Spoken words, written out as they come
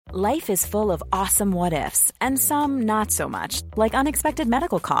Life is full of awesome what-ifs, and some not so much, like unexpected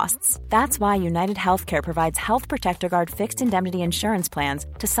medical costs. That's why United Healthcare provides Health Protector Guard fixed indemnity insurance plans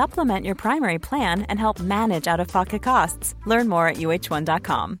to supplement your primary plan and help manage out-of-pocket costs. Learn more at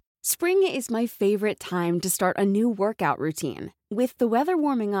uh1.com. Spring is my favorite time to start a new workout routine. With the weather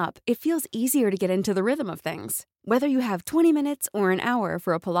warming up, it feels easier to get into the rhythm of things. Whether you have 20 minutes or an hour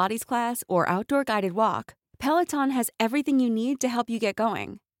for a Pilates class or outdoor guided walk, Peloton has everything you need to help you get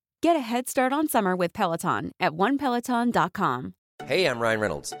going. Get a head start on summer with Peloton at onepeloton.com. Hey, I'm Ryan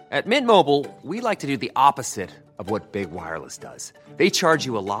Reynolds. At Mint Mobile, we like to do the opposite of what Big Wireless does. They charge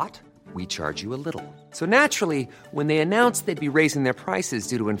you a lot, we charge you a little. So naturally, when they announced they'd be raising their prices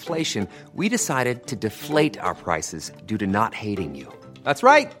due to inflation, we decided to deflate our prices due to not hating you. That's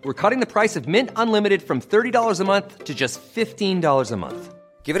right. We're cutting the price of Mint Unlimited from $30 a month to just $15 a month.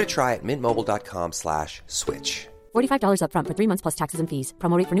 Give it a try at mintmobile.com/switch. $45 up front for 3 months plus taxes and fees.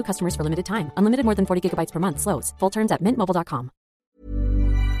 Promo rate for new customers for limited time. Unlimited more than 40 gigabytes per month. Slows full terms at mintmobile.com.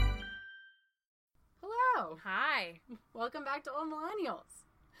 Hello. Hi. Welcome back to Old Millennials.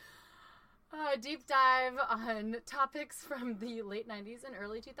 A deep dive on topics from the late 90s and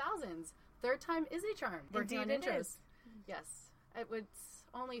early 2000s. Third time is a charm. Working on Indeed it intros. is. Yes. It would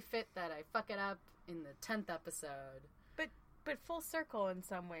only fit that I fuck it up in the 10th episode. But full circle in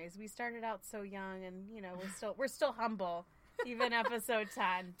some ways. We started out so young, and we're still humble, even episode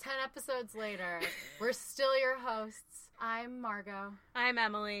 10. 10 episodes later, we're still your hosts. I'm Margot. I'm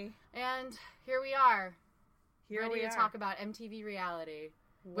Emily. And here we are. Here ready we to are. talk about MTV reality.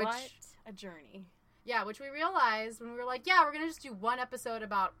 What a journey. Yeah, which we realized when we were like, yeah, we're going to just do one episode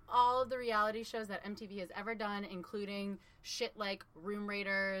about all of the reality shows that MTV has ever done, including shit like Room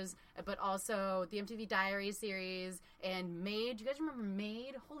Raiders, but also the MTV Diaries series and Made. Do you guys remember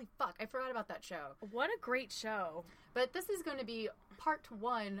Made? Holy fuck, I forgot about that show. What a great show. But this is going to be part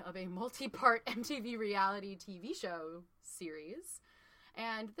one of a multi-part MTV reality TV show series.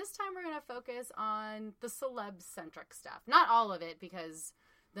 And this time we're going to focus on the celeb-centric stuff. Not all of it, because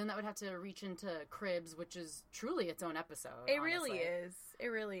then that would have to reach into Cribs, which is truly its own episode. It honestly. really is. It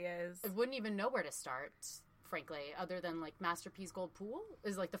really is. I wouldn't even know where to start, frankly, other than like Master P's Gold Pool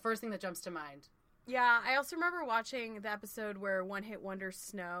is like the first thing that jumps to mind. Yeah, I also remember watching the episode where One Hit Wonder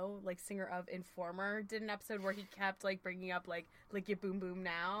Snow, like singer of Informer, did an episode where he kept like bringing up like Lick It Boom Boom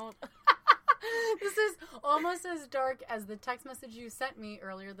Now. This is almost as dark as the text message you sent me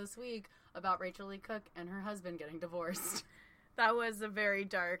earlier this week about Rachel Lee Cook and her husband getting divorced. That was a very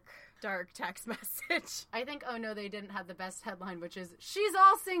dark text message. I think, oh no, they didn't have the best headline, which is, she's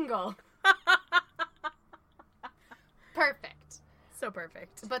all single. Perfect. So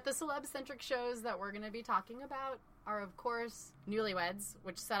perfect. But the celeb-centric shows that we're going to be talking about are, of course, Newlyweds,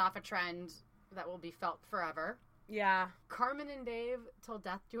 which set off a trend that will be felt forever. Yeah. Carmen and Dave, Till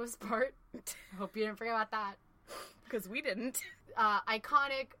Death Do Us Part. I hope you didn't forget about that. Because we didn't.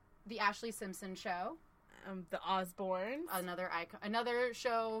 Iconic, The Ashley Simpson Show. The Osbournes. Another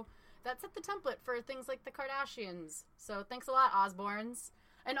show that set the template for things like the Kardashians. So thanks a lot, Osbournes.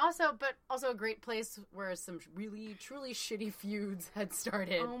 And also a great place where some really, truly shitty feuds had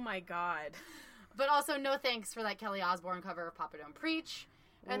started. Oh my god. But also no thanks for that Kelly Osbourne cover of Papa Don't Preach.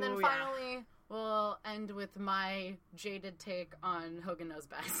 And then finally, we'll end with my jaded take on Hogan Knows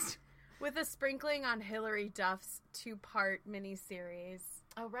Best. With a sprinkling on Hillary Duff's 2-part miniseries.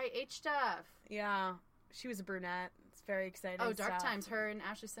 Oh, right, H-Duff. Yeah. She was a brunette. It's very exciting. Oh, Dark stuff. Times. Her and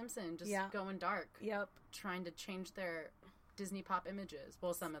Ashley Simpson just going dark. Yep. Trying to change their Disney pop images.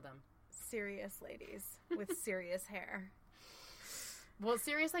 Well, some of them. Serious ladies with serious hair. Well,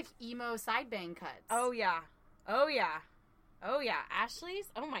 serious like emo side bang cuts. Oh yeah. Ashley's?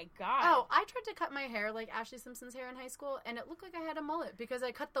 Oh my god. Oh, I tried to cut my hair like Ashley Simpson's hair in high school, and it looked like I had a mullet because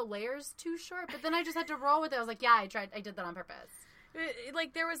I cut the layers too short, but then I just had to roll with it. I was like, yeah, I did that on purpose.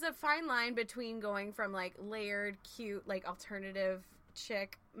 Like, there was a fine line between going from, like, layered, cute, like, alternative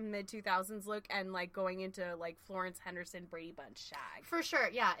chick mid-2000s look and, like, going into, like, Florence Henderson Brady Bunch shag. For sure,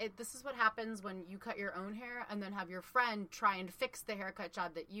 yeah. This is what happens when you cut your own hair and then have your friend try and fix the haircut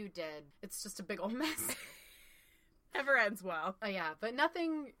job that you did. It's just a big old mess. Never ends well. Oh, yeah. But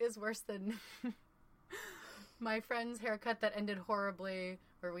nothing is worse than my friend's haircut that ended horribly,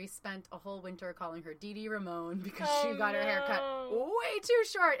 where we spent a whole winter calling her Dee Dee Ramone because she got her hair cut way too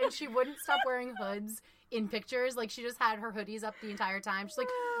short and she wouldn't stop wearing hoods in pictures. Like, she just had her hoodies up the entire time. She's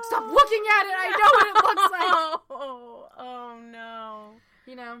like, stop looking at it. I know what it looks like. Oh, no.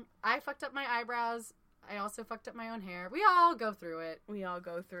 You know, I fucked up my eyebrows. I also fucked up my own hair. We all go through it. We all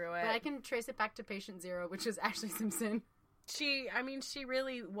go through it. But I can trace it back to patient zero, which is Ashley Simpson. She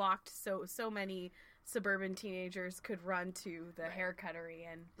really walked so many suburban teenagers could run to the haircuttery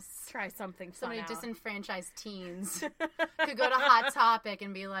and try something So fun many out. disenfranchised teens could go to Hot Topic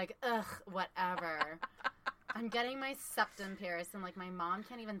and be like, ugh, whatever. I'm getting my septum pierced and, like, my mom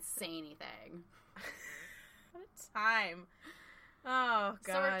can't even say anything. What a time. Oh,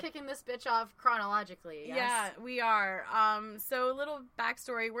 God. So we're kicking this bitch off chronologically, yes? Yeah, we are. So a little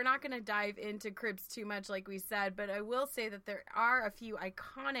backstory. We're not going to dive into Cribs too much like we said, but I will say that there are a few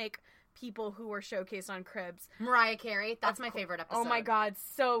iconic people who were showcased on Cribs. Mariah Carey, that's my favorite episode. Oh my God,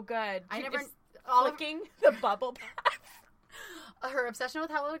 so good. I never... Just flicking the bubble bath. Her obsession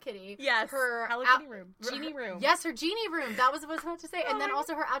with Hello Kitty. Yes, her Hello Kitty room. Genie room. Yes, her genie room. That was what I was about to say. And then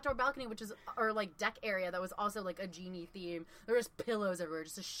also her outdoor balcony, which is, or like deck area, that was also like a genie theme. There was pillows everywhere,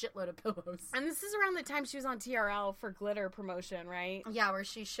 just a shitload of pillows. And this is around the time she was on TRL for glitter promotion, right? Yeah, where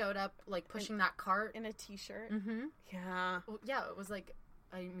she showed up like pushing that cart. In a t-shirt. Mm-hmm. Yeah. Well, yeah, it was like,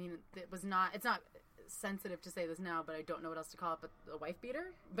 I mean, it's not sensitive to say this now, but I don't know what else to call it, but a wife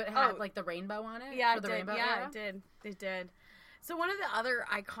beater? But it had like the rainbow on it? Yeah, for the rainbow yeah, era? it did. It did. So one of the other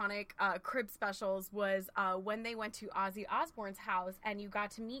iconic Crib specials was when they went to Ozzy Osbourne's house, and you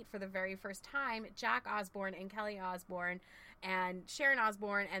got to meet for the very first time Jack Osbourne and Kelly Osbourne and Sharon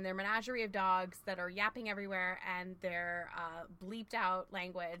Osbourne and their menagerie of dogs that are yapping everywhere, and their bleeped out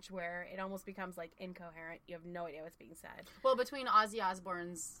language where it almost becomes like incoherent. You have no idea what's being said. Well, between Ozzy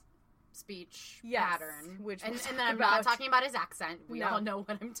Osbourne's speech pattern, which and we'll then I'm talk not about. talking about his accent. We No. all know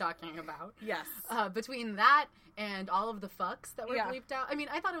what I'm talking about. Yes. Between that and all of the fucks that were Yeah. bleeped out, I mean,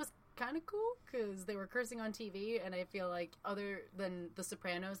 I thought it was kind of cool because they were cursing on TV, and I feel like other than The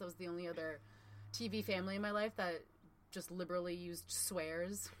Sopranos, that was the only other TV family in my life that just liberally used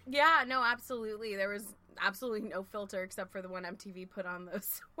swears. Yeah, no, absolutely. There was absolutely no filter except for the one MTV put on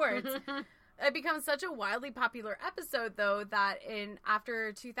those words. It becomes such a wildly popular episode, though, that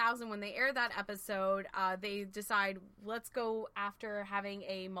after 2000, when they aired that episode, they decide, let's go after having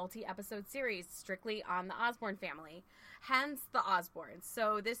a multi-episode series strictly on the Osbourne family. Hence, the Osbournes.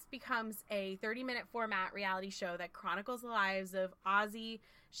 So this becomes a 30-minute format reality show that chronicles the lives of Ozzy,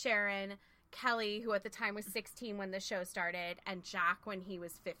 Sharon, Kelly, who at the time was 16 when the show started, and Jack when he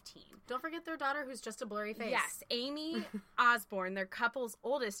was 15. Don't forget their daughter, who's just a blurry face. Yes, Amy Osbourne, their couple's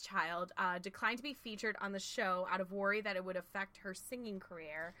oldest child, declined to be featured on the show out of worry that it would affect her singing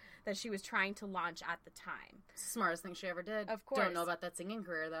career that she was trying to launch at the time. Smartest thing she ever did. Of course. Don't know about that singing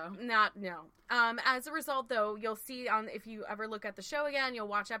career, though. No. As a result, though, you'll see if you ever look at the show again, you'll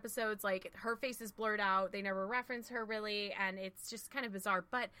watch episodes, like, her face is blurred out. They never reference her, really, and it's just kind of bizarre.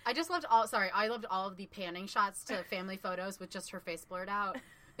 But I loved all of the panning shots to family photos with just her face blurred out.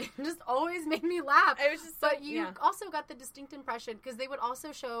 It just always made me laugh. It was just but you also got the distinct impression, because they would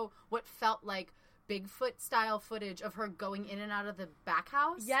also show what felt like Bigfoot-style footage of her going in and out of the back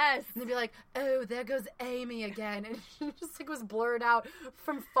house. Yes. And they'd be like, oh, there goes Amy again. And she just like was blurred out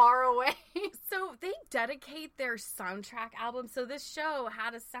from far away. So they dedicate their soundtrack album. So this show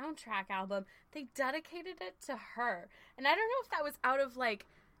had a soundtrack album. They dedicated it to her. And I don't know if that was out of, like,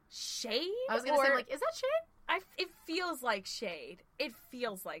 shade. I was going to say, like, is that shade? It feels like shade. It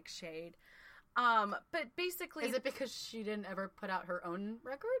feels like shade. But basically... Is it because she didn't ever put out her own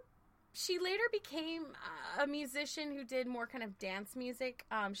record? She later became a musician who did more kind of dance music.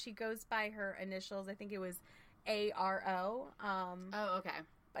 She goes by her initials. I think it was ARO. Oh, okay.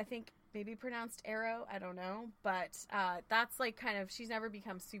 I think maybe pronounced Arrow. I don't know. But that's like kind of, she's never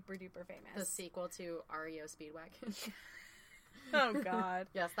become super duper famous. The sequel to REO Speedwagon. Oh, God.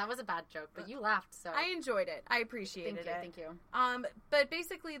 Yes, that was a bad joke, but you laughed, so. I enjoyed it. I appreciated it. Thank you. But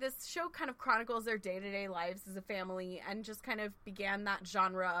basically, this show kind of chronicles their day-to-day lives as a family and just kind of began that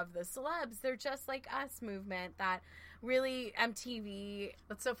genre of the celebs. They're just like us movement that really MTV...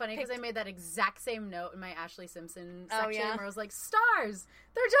 That's so funny, because I made that exact same note in my Ashley Simpson Oh, section, yeah? where I was like, stars!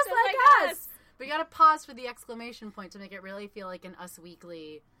 They're just like us! But you gotta pause for the exclamation point to make it really feel like an Us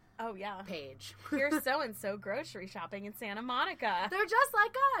Weekly... Oh, yeah. page. Here's so-and-so grocery shopping in Santa Monica. They're just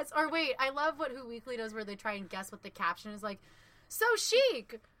like us. Or wait, I love what Who Weekly does, where they try and guess what the caption is, like, so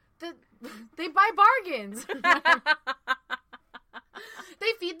chic. They buy bargains. They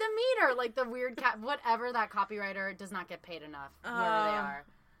feed the meter. Like the weird whatever, that copywriter does not get paid enough, whoever they are.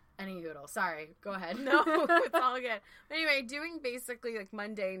 Any hoodle. Sorry. Go ahead. No, it's all good. But anyway, doing basically like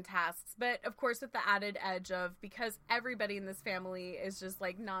mundane tasks, but of course with the added edge of, because everybody in this family is just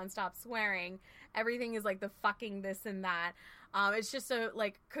like nonstop swearing, everything is like the fucking this and that. It's just a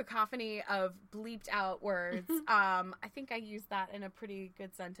like cacophony of bleeped out words. I think I used that in a pretty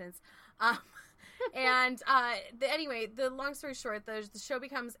good sentence. Anyway, the long story short, the show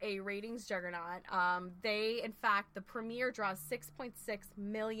becomes a ratings juggernaut. The premiere draws 6.6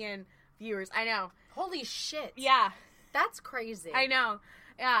 million viewers. I know. Holy shit. Yeah. That's crazy. I know.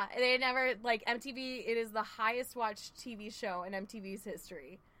 Yeah. They never, like, MTV, it is the highest watched TV show in MTV's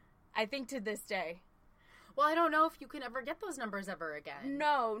history. I think to this day. Well, I don't know if you can ever get those numbers ever again.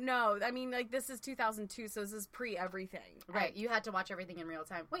 No. I mean, like, this is 2002, so this is pre-everything. Right. You had to watch everything in real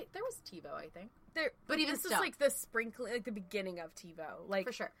time. Wait, there was TiVo, I think. But even this is like the sprinkling, like the beginning of TiVo. Like,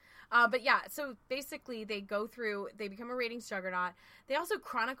 for sure. But yeah, so basically they become a ratings juggernaut. They also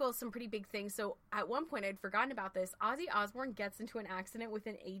chronicle some pretty big things. So at one point, I'd forgotten about this. Ozzy Osbourne gets into an accident with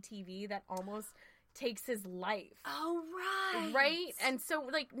an ATV that almost takes his life. Oh, right. Right? And so,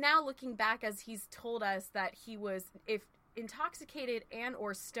 like, now looking back, as he's told us that he was intoxicated and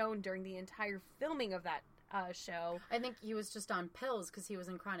or stoned during the entire filming of that show. I think he was just on pills because he was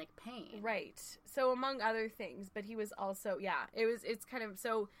in chronic pain. Right. So, among other things. But he was also, it's kind of,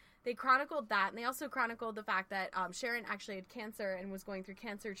 so they chronicled that. And they also chronicled the fact that Sharon actually had cancer and was going through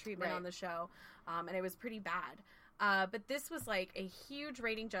cancer treatment on the show. And it was pretty bad. But this was like a huge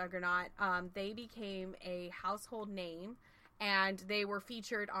rating juggernaut. They became a household name, and they were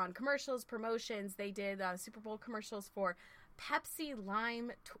featured on commercials, promotions. They did Super Bowl commercials for Pepsi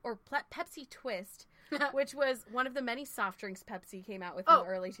Lime Pepsi Twist, which was one of the many soft drinks Pepsi came out with in the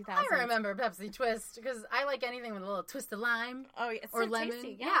early 2000s. I remember Pepsi Twist because I like anything with a little twist of lime. Oh, yeah, it's or so lemon.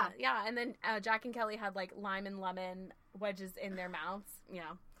 Tasty. Yeah. And then Jack and Kelly had like lime and lemon wedges in their mouths.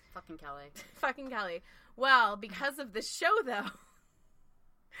 Yeah. Fucking Kelly. Fucking Kelly. Well, because of the show, though,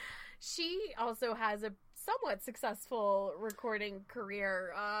 she also has a somewhat successful recording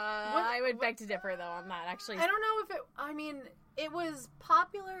career. I would beg to differ, though, on that, actually. I don't know if it was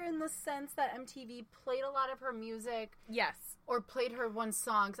popular in the sense that MTV played a lot of her music. Yes. Or played her one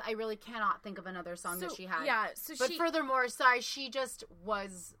song, because I really cannot think of another song that she had. Yeah. But furthermore, she just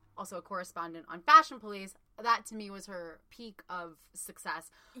was also a correspondent on Fashion Police. That, to me, was her peak of success.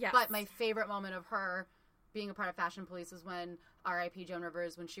 Yes. But my favorite moment of her being a part of Fashion Police was when R.I.P. Joan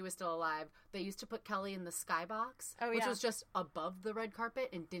Rivers, when she was still alive, they used to put Kelly in the skybox, which was just above the red carpet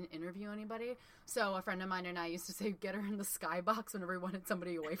and didn't interview anybody. So a friend of mine and I used to say, get her in the skybox whenever we wanted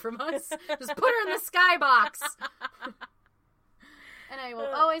somebody away from us. Just put her in the skybox. And I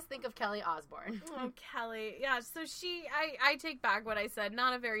will always think of Kelly Osbourne. Oh, Kelly. Yeah, so I take back what I said.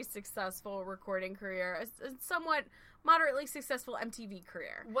 Not a very successful recording career. A somewhat moderately successful MTV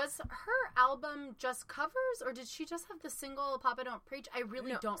career. Was her album just covers, or did she just have the single Papa Don't Preach? I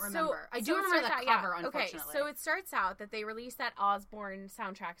really don't remember. I do remember the cover, unfortunately. Okay, so it starts out that they released that Osbourne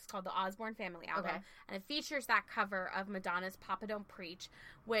soundtrack. It's called the Osbourne Family album. And it features that cover of Madonna's Papa Don't Preach,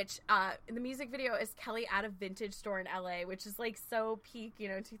 which in the music video is Kelly at a vintage store in LA, which is like so peak,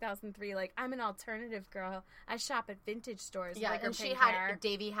 2003. Like, I'm an alternative girl. I shop at vintage stores. Yeah, like and she had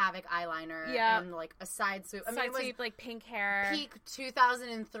Davy Havoc eyeliner and like a side sweep. I mean, it was like pink hair. Peak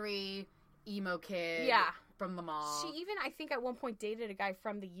 2003 emo kid. Yeah. From the mall. She even, I think, at one point dated a guy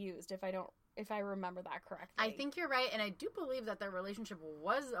from The Used, if I remember that correctly. I think you're right, and I do believe that their relationship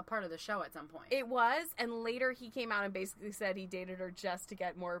was a part of the show at some point. It was, and later he came out and basically said he dated her just to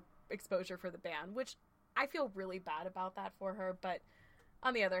get more exposure for the band, which I feel really bad about that for her, but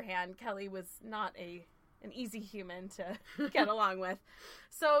on the other hand, Kelly was not an easy human to get along with.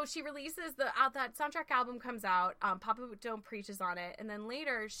 So she releases that soundtrack album comes out, Papa Don't Preach is on it, and then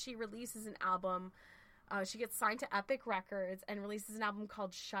later she releases an album, she gets signed to Epic Records and releases an album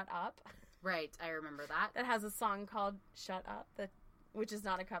called Shut Up. Right, I remember that. That has a song called Shut Up, which is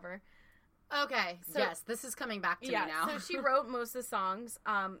not a cover. Okay, so, yes, this is coming back to me now. So she wrote most of the songs.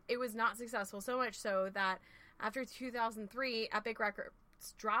 It was not successful, so much so that after 2003, Epic Records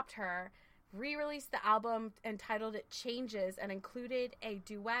dropped her, re-released the album and titled it Changes, and included a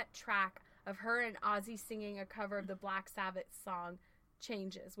duet track of her and Ozzy singing a cover of the Black Sabbath song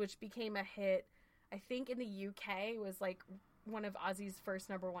Changes, which became a hit. I think in the UK was like one of Ozzy's first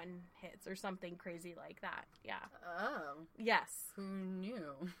 #1 hits or something crazy like that. Yeah. Oh. Yes. Who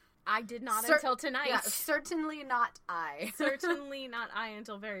knew? I did not until tonight. Yeah, certainly not I. Certainly not I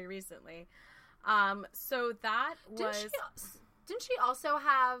until very recently. So that was... Didn't she also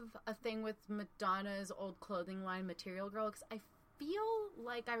have a thing with Madonna's old clothing line, Material Girl? Because I feel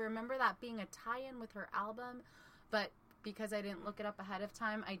like I remember that being a tie-in with her album, but because I didn't look it up ahead of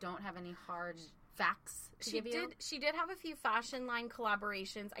time, I don't have any hard facts to give you. She did have a few fashion line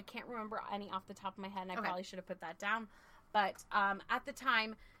collaborations. I can't remember any off the top of my head, and I probably should have put that down. But at the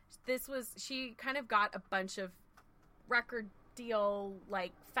time, she kind of got a bunch of record deal,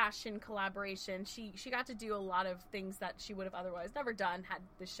 like, fashion collaboration. She got to do a lot of things that she would have otherwise never done had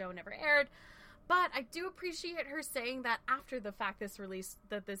the show never aired. But I do appreciate her saying that after the fact this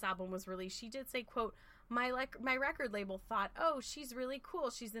album was released, she did say, quote, My record label thought, oh, she's really cool.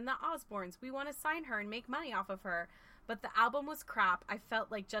 She's in the Osbournes. We want to sign her and make money off of her. But the album was crap. I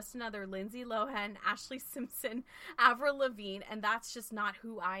felt like just another Lindsay Lohan, Ashley Simpson, Avril Lavigne, and that's just not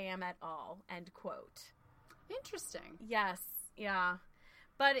who I am at all. End quote. Interesting. Yes. Yeah.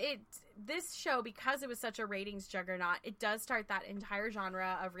 But this show, because it was such a ratings juggernaut, it does start that entire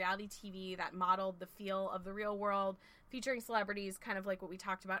genre of reality TV that modeled the feel of the real world, featuring celebrities, kind of like what we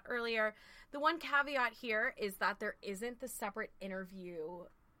talked about earlier. The one caveat here is that there isn't the separate interview,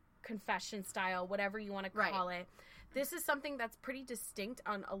 confession style, whatever you want to call it. This is something that's pretty distinct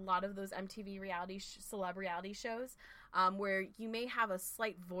on a lot of those MTV celeb reality shows, where you may have a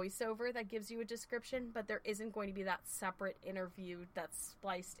slight voiceover that gives you a description, but there isn't going to be that separate interview that's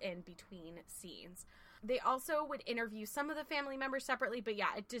spliced in between scenes. They also would interview some of the family members separately, but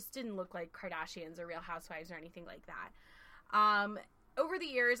yeah, it just didn't look like Kardashians or Real Housewives or anything like that. Over the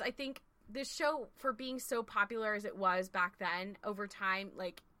years, I think this show, for being so popular as it was back then, over time,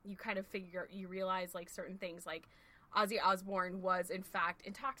 like, you kind of you realize, like, certain things, like, Ozzy Osbourne was, in fact,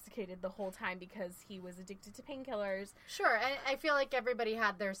 intoxicated the whole time because he was addicted to painkillers. Sure, I feel like everybody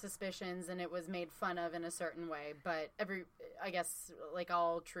had their suspicions and it was made fun of in a certain way, but I guess, like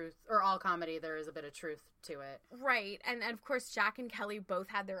all truth, or all comedy, there is a bit of truth to it. Right, and of course, Jack and Kelly both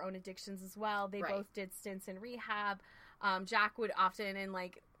had their own addictions as well. They both did stints in rehab. Jack would often, and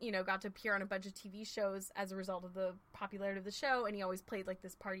like, you know, got to appear on a bunch of TV shows as a result of the popularity of the show, and he always played like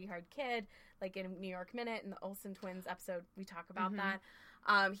this party hard kid, like in New York Minute and the Olsen Twins episode, we talk about that.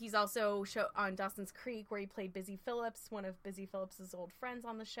 He's also on Dawson's Creek, where he played Busy Phillips, one of Busy Phillips's old friends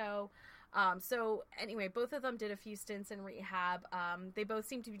on the show. So anyway, both of them did a few stints in rehab. They both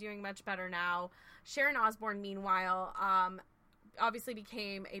seem to be doing much better now. Sharon Osbourne, meanwhile, obviously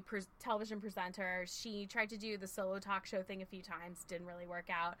became a television presenter. She tried to do the solo talk show thing a few times, didn't really work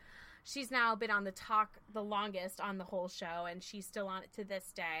out. She's now been on the longest on the whole show, and she's still on it to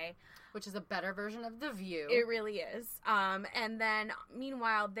this day. Which is a better version of The View. It really is. And then,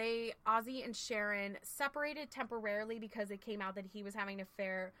 meanwhile, Ozzy and Sharon separated temporarily because it came out that he was having an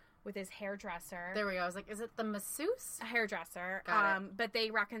affair with his hairdresser. There we go. I was like, is it the masseuse? A hairdresser. Got it. But they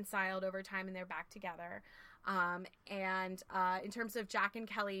reconciled over time, and they're back together. In terms of Jack and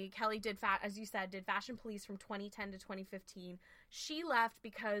Kelly did, as you said, did Fashion Police from 2010 to 2015. She left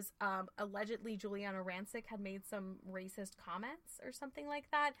because allegedly Juliana Rancic had made some racist comments or something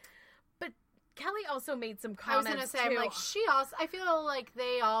like that. But Kelly also made some comments. I was going to say, I'm like, I feel like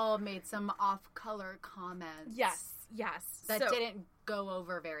they all made some off-color comments. Yes. That didn't go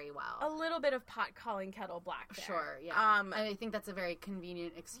over very well. A little bit of pot calling kettle black there. Sure, yeah. And I think that's a very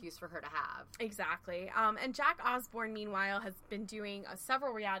convenient excuse for her to have. Exactly. And Jack Osbourne, meanwhile, has been doing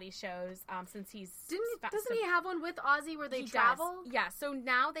several reality shows since he's... Doesn't he have one with Ozzy where they travel? Yeah, so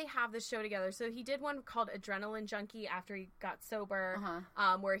now they have this show together. So he did one called Adrenaline Junkie after he got sober,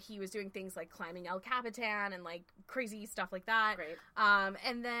 where he was doing things like climbing El Capitan and like crazy stuff like that. Great.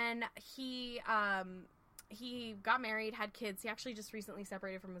 And then he got married, had kids. He actually just recently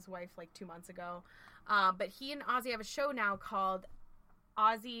separated from his wife like 2 months ago. But he and Ozzy have a show now called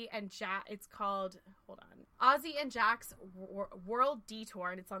Ozzy and Jack. It's called, Ozzy and Jack's World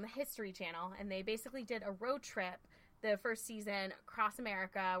Detour, and it's on the History Channel. And they basically did a road trip the first season across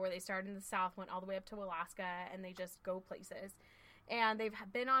America, where they started in the South, went all the way up to Alaska, and they just go places. And they've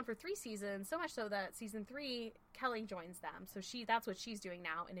been on for 3 seasons, so much so that season 3, Kelly joins them. So that's what she's doing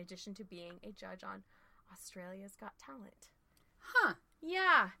now, in addition to being a judge on Australia's Got Talent. Huh.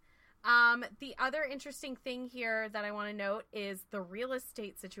 Yeah. The other interesting thing here that I want to note is the real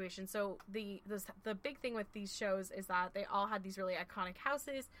estate situation. So the big thing with these shows is that they all had these really iconic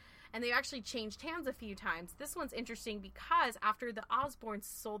houses, and they actually changed hands a few times. This one's interesting because after the Osbournes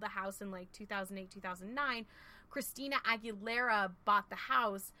sold the house in like 2008, 2009, Christina Aguilera bought the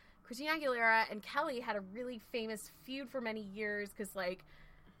house. Christina Aguilera and Kelly had a really famous feud for many years because, like,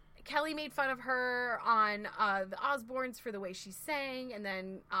 Kelly made fun of her on the Osbournes for the way she sang, and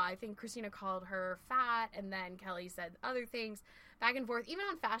then I think Christina called her fat, and then Kelly said other things back and forth. Even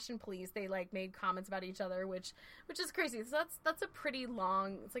on Fashion Police, they like made comments about each other, which is crazy. So that's a pretty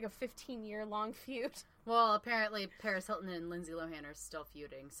long. It's like a 15-year long feud. Well, apparently Paris Hilton and Lindsay Lohan are still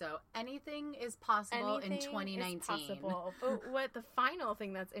feuding, so anything is possible in 2019. Is possible. But what the final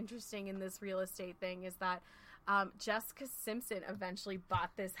thing that's interesting in this real estate thing is that Jessica Simpson eventually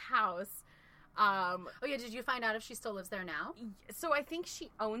bought this house. Did you find out if she still lives there now? So I think she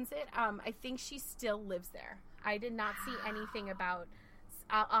owns it. I think she still lives there. I did not see anything about.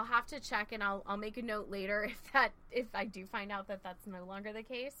 I'll have to check, and I'll make a note later if I do find out that that's no longer the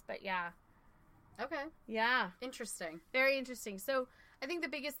case. But yeah. Okay. Yeah. Interesting. Very interesting. So I think the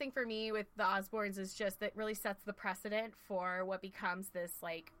biggest thing for me with the Osbournes is just that really sets the precedent for what becomes this,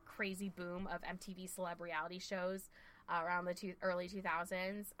 like, crazy boom of MTV celeb reality shows around the early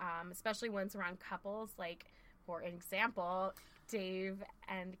 2000s, especially ones around couples, like, for example, Dave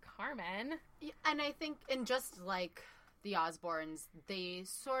and Carmen. Yeah, and I think, and just like the Osbournes, they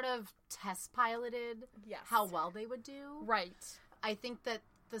sort of test piloted how well they would do. Right. I think that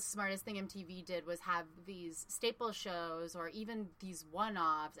the smartest thing MTV did was have these staple shows or even these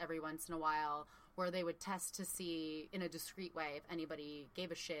one-offs every once in a while where they would test to see in a discreet way if anybody gave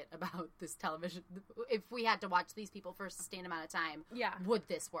a shit about this television. If we had to watch these people for a sustained amount of time, would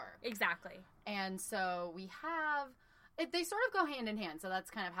this work? Exactly. And so we have... They sort of go hand in hand, so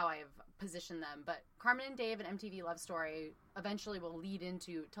that's kind of how I've positioned them. But Carmen and Dave and MTV Love Story eventually will lead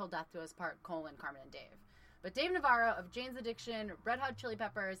into Till Death Do Us Part, Carmen and Dave. But Dave Navarro of Jane's Addiction, Red Hot Chili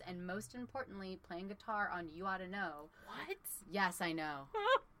Peppers, and most importantly, playing guitar on You Oughta Know. What? Yes, I know.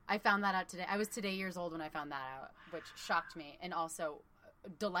 I found that out today. I was today years old when I found that out, which shocked me and also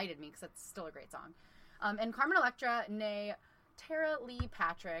delighted me because that's still a great song. And Carmen Electra, née Tara Lee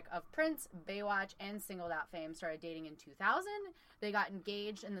Patrick of Prince, Baywatch, and Singled Out fame started dating in 2000. They got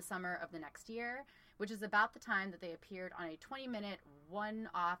engaged in the summer of the next year, which is about the time that they appeared on a 20-minute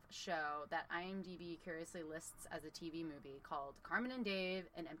one-off show that IMDb curiously lists as a TV movie called Carmen and Dave,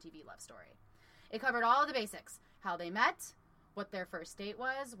 an MTV Love Story. It covered all of the basics: how they met, what their first date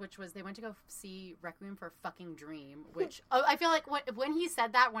was, which was they went to go see Requiem for a Fucking Dream, which I feel like when he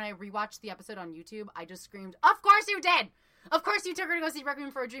said that, when I rewatched the episode on YouTube, I just screamed, "Of course you did! Of course you took her to go see Requiem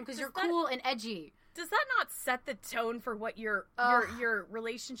for a Dream because you're cool and edgy." Does that not set the tone for what your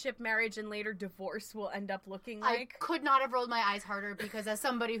relationship, marriage, and later divorce will end up looking like? I could not have rolled my eyes harder because as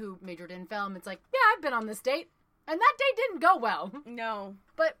somebody who majored in film, it's like, yeah, I've been on this date, and that date didn't go well. No.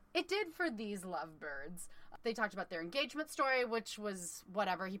 But it did for these lovebirds. They talked about their engagement story, which was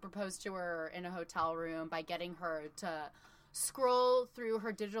whatever. He proposed to her in a hotel room by getting her to scroll through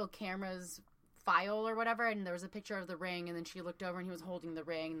her digital camera's file or whatever, and there was a picture of the ring, and then she looked over and he was holding the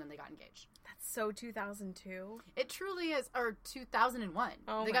ring, and then they got engaged. That's so 2002. It truly is, or 2001.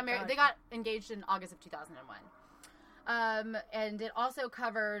 Oh, they got married. They got engaged in August of 2001. And it also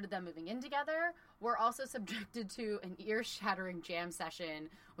covered them moving in together. We're also subjected to an ear-shattering jam session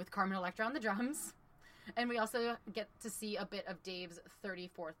with Carmen Electra on the drums. And we also get to see a bit of Dave's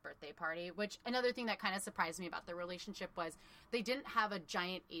 34th birthday party, which another thing that kind of surprised me about their relationship was they didn't have a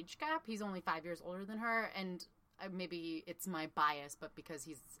giant age gap. He's only 5 years older than her, and maybe it's my bias, but because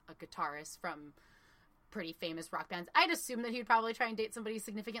he's a guitarist from pretty famous rock bands, I'd assume that he would probably try and date somebody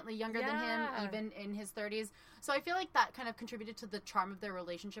significantly younger than him, even in his 30s. So I feel like that kind of contributed to the charm of their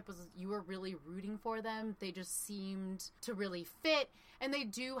relationship, was you were really rooting for them. They just seemed to really fit, and they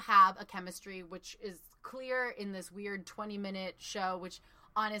do have a chemistry, which is clear in this weird 20-minute show, which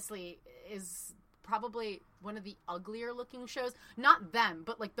honestly is probably one of the uglier looking shows. Not them,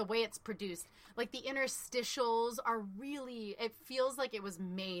 but like the way it's produced. Like the interstitials are really, it feels like it was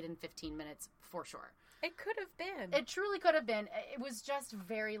made in 15 minutes for sure. It could have been. It truly could have been. It was just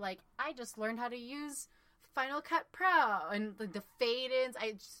very like, I just learned how to use Final Cut Pro and the fade-ins.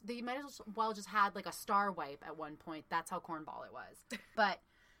 They might as well just had like a star wipe at one point. That's how cornball it was. But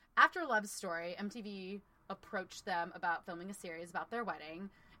after Love Story, MTV approached them about filming a series about their wedding,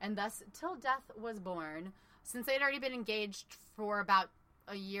 and thus Till Death was born. Since they had already been engaged for about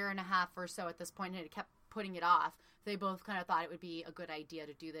a year and a half or so at this point and had kept putting it off, they both kind of thought it would be a good idea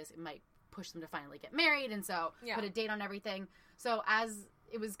to do this. It might push them to finally get married, and so put a date on everything. So as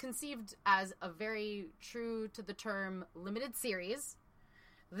it was conceived as a very true to the term limited series,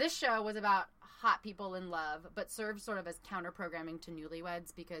 this show was about hot people in love, but served sort of as counter-programming to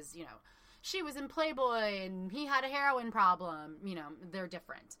Newlyweds because, you know, she was in Playboy and he had a heroin problem. You know, they're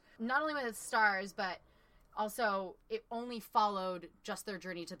different. Not only with its stars, but also it only followed just their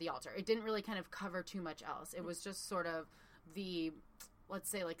journey to the altar. It didn't really kind of cover too much else. It was just sort of the, let's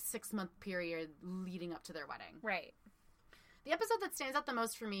say, like 6-month period leading up to their wedding. Right. The episode that stands out the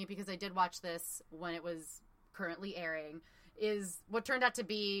most for me, because I did watch this when it was currently airing, is what turned out to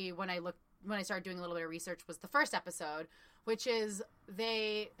be when I started doing a little bit of research, was the first episode, which is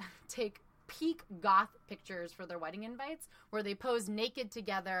they take peak goth pictures for their wedding invites where they pose naked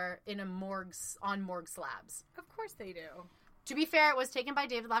together in on morgue slabs. Of course they do. To be fair, it was taken by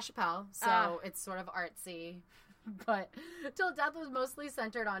David LaChapelle, so it's sort of artsy. But Till Death was mostly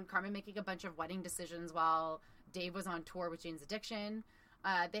centered on Carmen making a bunch of wedding decisions while Dave was on tour with Jane's Addiction.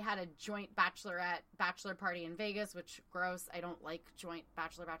 They had a joint bachelor party in Vegas, which, gross. I don't like joint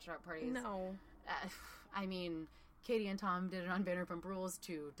bachelorette parties. No. I mean, Katie and Tom did it on Vanderpump Rules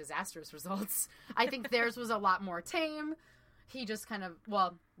to disastrous results. I think theirs was a lot more tame. he just kind of,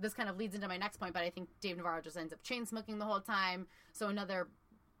 this kind of leads into my next point, but I think Dave Navarro just ends up chain smoking the whole time. So another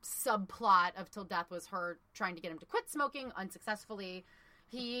subplot of Till Death was her trying to get him to quit smoking unsuccessfully.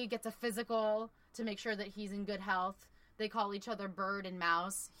 He gets a physical to make sure that he's in good health. They call each other Bird and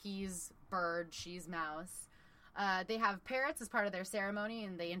Mouse. He's Bird, she's Mouse. They have parrots as part of their ceremony,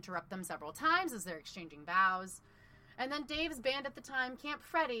 and they interrupt them several times as they're exchanging vows. And then Dave's band at the time, Camp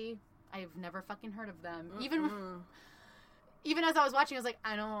Freddy, I've never fucking heard of them. Even as I was watching, I was like,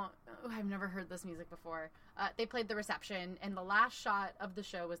 I've never heard this music before. They played the reception, and the last shot of the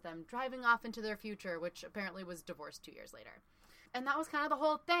show was them driving off into their future, which apparently was divorced 2 years later. And that was kind of the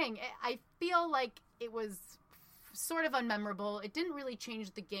whole thing. I feel like it was sort of unmemorable. It didn't really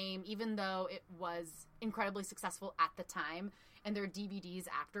change the game, even though it was incredibly successful at the time. And their DVDs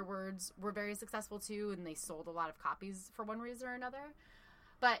afterwards were very successful too, and they sold a lot of copies for one reason or another.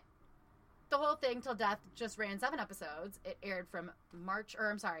 But the whole thing, Till Death, just ran 7 episodes. It aired from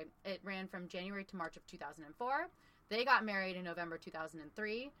it ran from January to March of 2004. They got married in November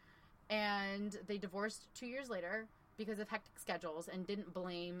 2003, and they divorced 2 years later because of hectic schedules, and didn't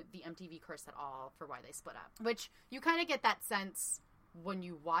blame the MTV curse at all for why they split up. Which, you kind of get that sense when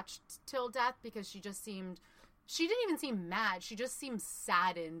you watched Till Death, because she didn't even seem mad. She just seemed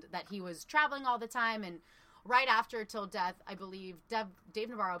saddened that he was traveling all the time. And right after Till Death, I believe Dave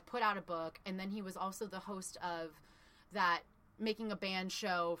Navarro put out a book, and then he was also the host of that Making a Band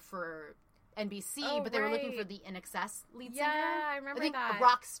show for NBC, but they were looking for the INXS lead singer. Yeah, I remember that.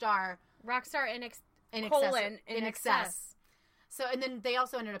 Rockstar INXS. So, and then they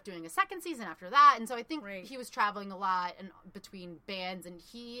also ended up doing a second season after that, and so I think he was traveling a lot and between bands, and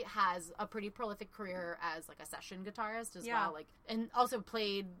he has a pretty prolific career as like a session guitarist as well, and also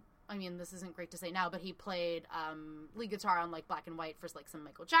played. I mean, this isn't great to say now, but he played lead guitar on like Black and White for like some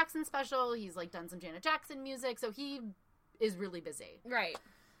Michael Jackson special. He's like done some Janet Jackson music, so he is really busy. Right.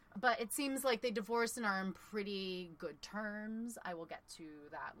 But it seems like they divorced and are in pretty good terms. I will get to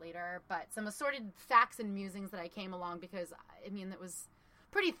that later. But some assorted facts and musings that I came along because, I mean, it was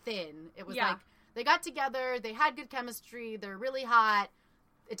pretty thin. It was like, they got together, they had good chemistry, they're really hot.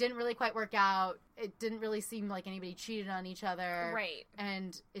 It didn't really quite work out. It didn't really seem like anybody cheated on each other. Right.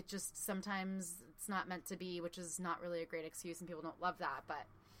 And it just, sometimes it's not meant to be, which is not really a great excuse, and people don't love that. But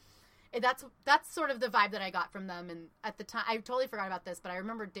that's sort of the vibe that I got from them. And at the time, I totally forgot about this, but I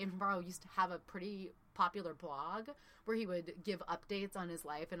remember Dave Navarro used to have a pretty popular blog where he would give updates on his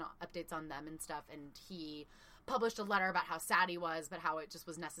life and updates on them and stuff. And he published a letter about how sad he was, but how it just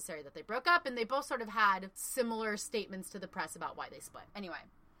was necessary that they broke up. And they both sort of had similar statements to the press about why they split. Anyway.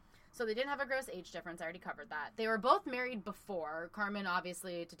 So they didn't have a gross age difference. I already covered that. They were both married before. Carmen,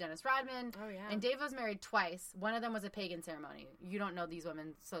 obviously, to Dennis Rodman. Oh, yeah. And Dave was married twice. One of them was a pagan ceremony. You don't know these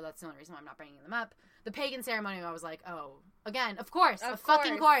women, so that's the only reason why I'm not bringing them up. The pagan ceremony, I was like, oh, again, of course.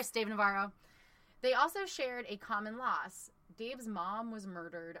 Fucking course, Dave Navarro. They also shared a common loss. Dave's mom was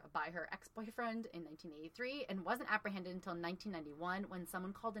murdered by her ex-boyfriend in 1983 and wasn't apprehended until 1991 when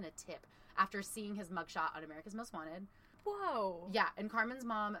someone called in a tip after seeing his mugshot on America's Most Wanted. Whoa. Yeah, and Carmen's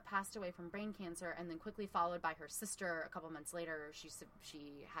mom passed away from brain cancer, and then quickly followed by her sister a couple months later. She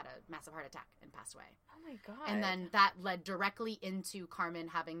had a massive heart attack and passed away. Oh, my God. And then that led directly into Carmen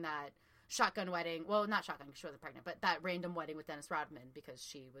having that shotgun wedding. Well, not shotgun because she wasn't pregnant, but that random wedding with Dennis Rodman because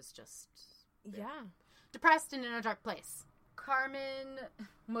she was just depressed and in a dark place. Carmen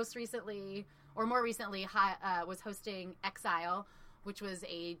more recently, was hosting Exile, which was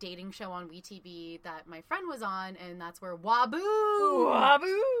a dating show on WeTV that my friend was on, and that's where Waboo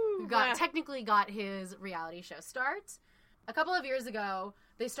technically got his reality show start. A couple of years ago,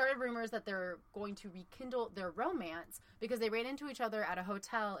 they started rumors that they're going to rekindle their romance because they ran into each other at a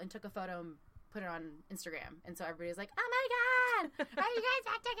hotel and took a photo and put it on Instagram. And so everybody's like, oh my God, are you guys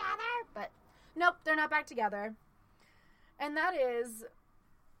back together? But nope, they're not back together. And that is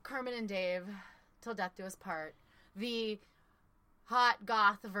Carmen and Dave, Till Death Do Us Part. The hot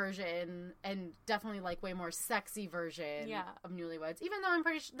goth version, and definitely like way more sexy version of Newlyweds. Even though I'm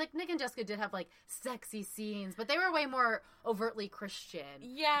pretty sure like Nick and Jessica did have like sexy scenes, but they were way more overtly Christian.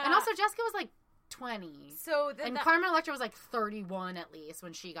 Yeah. And also Jessica was like 20. And Carmen Electra was like 31 at least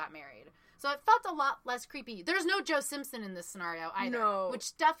when she got married. So it felt a lot less creepy. There's no Joe Simpson in this scenario either,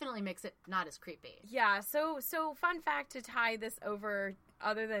 which definitely makes it not as creepy. Yeah, so fun fact to tie this over,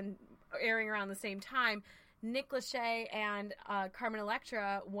 other than airing around the same time, Nick Lachey and Carmen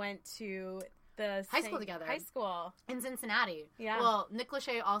Electra went to the high school together. High school. In Cincinnati. Yeah. Well, Nick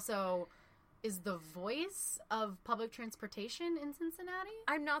Lachey also is the voice of public transportation in Cincinnati.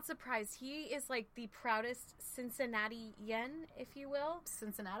 I'm not surprised. He is like the proudest Cincinnatian, if you will.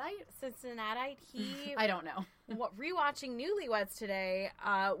 Cincinnati? He I don't know. Rewatching Newlyweds today,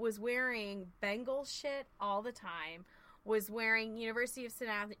 was wearing Bengal shit all the time. Was wearing University of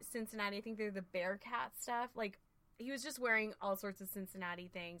Cincinnati. I think they're the Bearcat stuff. Like, he was just wearing all sorts of Cincinnati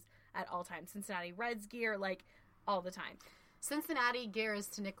things at all times. Cincinnati Reds gear, like, all the time. Cincinnati gear is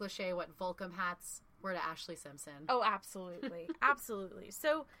to Nick Lachey what Volcom hats were to Ashley Simpson. Oh, absolutely. Absolutely.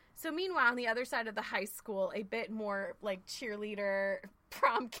 So meanwhile, on the other side of the high school, a bit more like cheerleader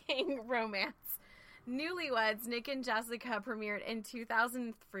prom king romance. Newlyweds, Nick and Jessica premiered in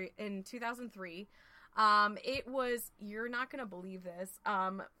 2003. It was, you're not going to believe this.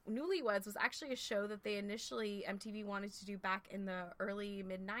 Newlyweds was actually a show that they initially, MTV wanted to do back in the early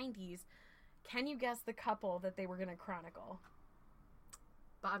mid-90s. Can you guess the couple that they were going to chronicle?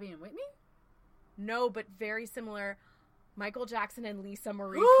 Bobby and Whitney? No, but very similar. Michael Jackson and Lisa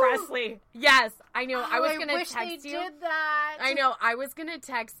Marie Presley. Yes, I know. I was going to text you. They did that. I know. I was going to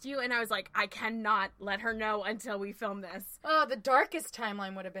text you, and I was like, I cannot let her know until we film this. Oh, the darkest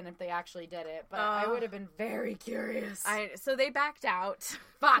timeline would have been if they actually did it, but I would have been very curious. So they backed out.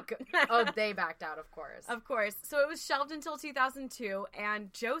 Fuck. Oh, they backed out, of course. Of course. So it was shelved until 2002,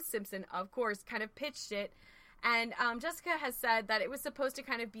 and Joe Simpson, of course, kind of pitched it. And Jessica has said that it was supposed to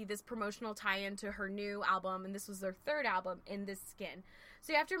kind of be this promotional tie-in to her new album, and this was their third album, In This Skin.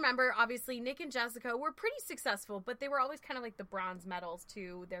 So you have to remember, obviously, Nick and Jessica were pretty successful, but they were always kind of like the bronze medals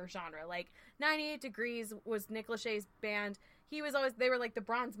to their genre. Like, 98 Degrees was Nick Lachey's band. They were like the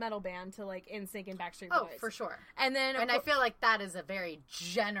bronze medal band to like NSYNC and Backstreet Boys. Oh, for sure. And then, I feel like that is a very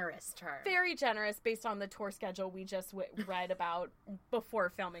generous term. Very generous based on the tour schedule we just read about before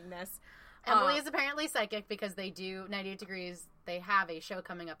filming this. Emily is apparently psychic because they do 98 Degrees. They have a show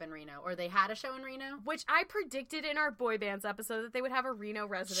coming up in Reno, or they had a show in Reno, which I predicted in our boy bands episode that they would have a Reno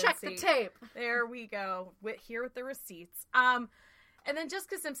residency. Check the tape. There we go. Here with the receipts. And then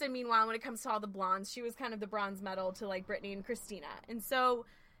Jessica Simpson, meanwhile, when it comes to all the blondes, she was kind of the bronze medal to like Britney and Christina. And so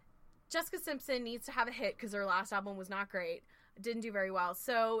Jessica Simpson needs to have a hit because her last album was not great. Didn't do very well.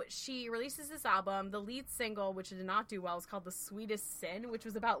 So she releases this album. The lead single, which did not do well, is called The Sweetest Sin, which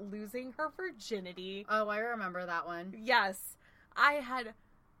was about losing her virginity. Oh, I remember that one. Yes. I had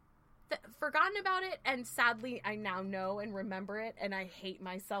forgotten about it, and sadly, I now know and remember it, and I hate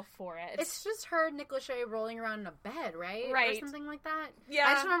myself for it. It's just her, Nick Lachey, rolling around in a bed, right? Right. Or something like that? Yeah.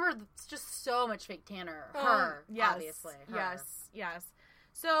 I just remember it's just so much fake tanner. Yes. Obviously. Her. Yes.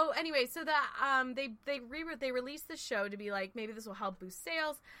 So anyway, so that they released the show to be like, maybe this will help boost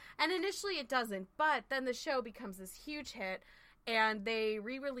sales, and initially it doesn't, but then the show becomes this huge hit, and they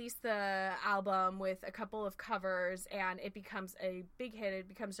re-release the album with a couple of covers, and it becomes a big hit. It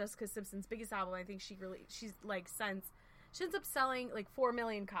becomes Jessica Simpson's biggest album. I think she ends up selling like 4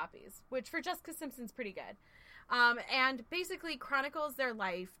 million copies, which for Jessica Simpson's pretty good. And basically chronicles their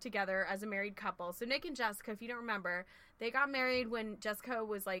life together as a married couple. So Nick and Jessica, if you don't remember, they got married when Jessica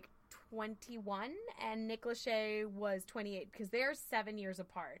was like 21 and Nick Lachey was 28 because they're 7 years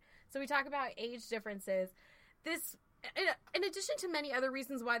apart. So we talk about age differences. This, in addition to many other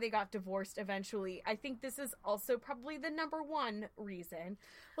reasons why they got divorced eventually, I think this is also probably the number one reason.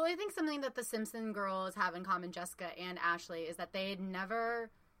 Well, I think something that the Simpson girls have in common, Jessica and Ashley, is that they had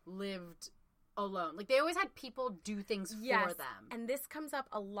never lived alone. Like, they always had people do things for them. And this comes up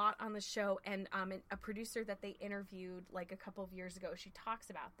a lot on the show, and a producer that they interviewed like a couple of years ago, she talks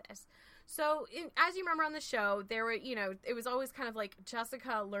about this. So, as you remember on the show, there were, it was always kind of like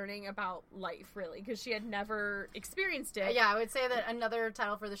Jessica learning about life, really, because she had never experienced it. Yeah, I would say that another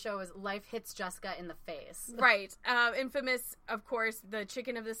title for the show is Life Hits Jessica in the Face. Right. Infamous, of course, the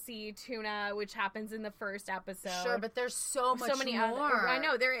Chicken of the Sea tuna, which happens in the first episode. Sure, but there's so much more. I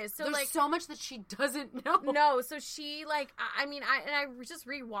know, there is. So, there's so much that she doesn't know. No, so she, I was just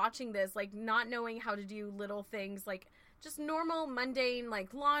rewatching this, like, not knowing how to do little things, like, just normal, mundane,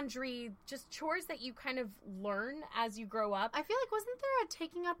 like, laundry, just chores that you kind of learn as you grow up. I feel like, wasn't there a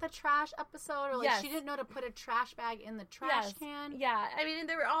taking out the trash episode? Or, like, she didn't know to put a trash bag in the trash can? Yeah, I mean,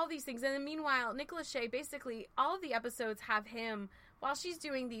 there were all these things. And then, meanwhile, Nick Lachey, basically, all of the episodes have him, while she's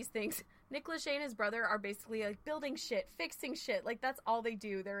doing these things, Nick Lachey and his brother are basically, like, building shit, fixing shit. Like, that's all they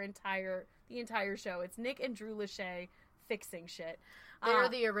do the entire show. It's Nick and Drew Lachey fixing shit. They're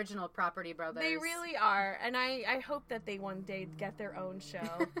the original Property Brothers. They really are, and I hope that they one day get their own show.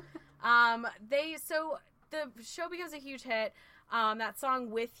 So the show becomes a huge hit. That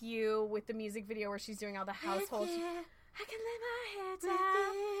song "With You" with the music video where she's doing all the household. I can lay my head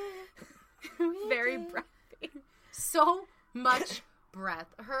down. Very breathy. So much breath.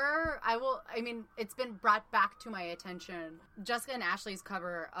 It's been brought back to my attention. Jessica and Ashley's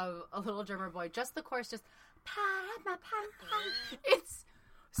cover of A Little Drummer Boy, just the chorus, just it's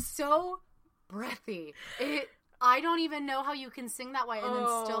so breathy. I don't even know how you can sing that way and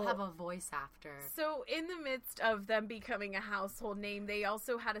then still have a voice after. So in the midst of them becoming a household name, they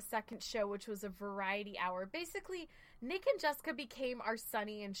also had a second show, which was a variety hour. Basically, Nick and Jessica became our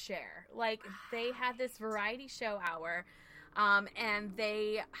Sonny and Cher. Like, they had this variety show hour, and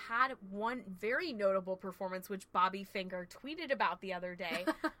they had one very notable performance, which Bobby Finger tweeted about the other day,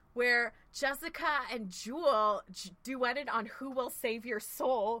 where Jessica and Jewel duetted on Who Will Save Your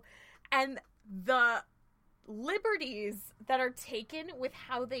Soul, and the liberties that are taken with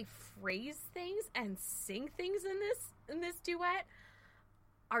how they phrase things and sing things in this duet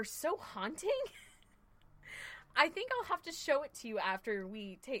are so haunting. I think I'll have to show it to you after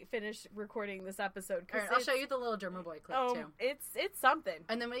we finish recording this episode. All right, I'll show you the Little Drummer Boy clip too. It's something.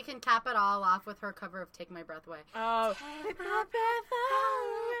 And then we can cap it all off with her cover of "Take My Breath Away." Oh, take my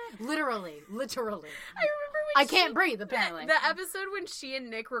breath away. Literally. I remember when I can't breathe. Apparently, the episode when she and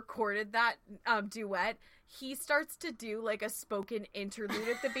Nick recorded that duet. He starts to do like a spoken interlude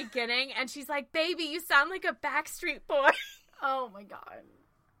at the beginning, and she's like, "Baby, you sound like a Backstreet Boy." Oh my god.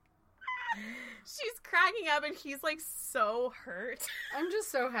 She's cracking up, and he's like so hurt. I'm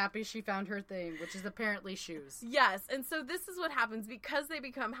just so happy she found her thing, which is apparently shoes. Yes, and so this is what happens because they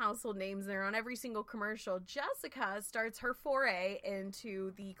become household names. They're on every single commercial. Jessica starts her foray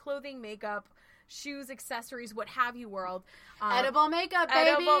into the clothing, makeup, shoes, accessories, what have you world. Edible makeup,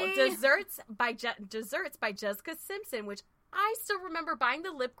 baby! Desserts by Jessica Simpson, which I still remember buying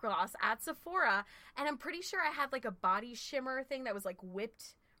the lip gloss at Sephora, and I'm pretty sure I had like a body shimmer thing that was like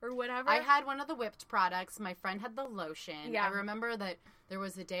whipped or whatever. I had one of the whipped products. My friend had the lotion. Yeah. I remember that there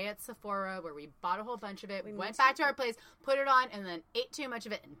was a day at Sephora where we bought a whole bunch of it. We went back to our place, put it on, and then ate too much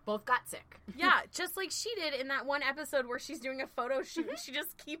of it, and both got sick. Yeah, just like she did in that one episode where she's doing a photo shoot. She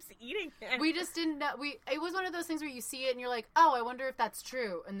just keeps eating it. We just didn't know. It was one of those things where you see it and you're like, oh, I wonder if that's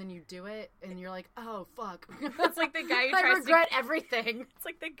true. And then you do it, and you're like, oh, fuck. It's like the guy who I regret everything. It's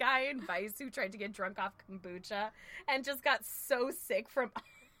like the guy in Vice who tried to get drunk off kombucha and just got so sick from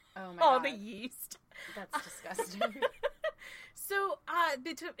all the yeast. That's disgusting. So,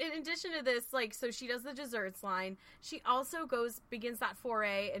 in addition to this, like, so she does the desserts line. She also begins that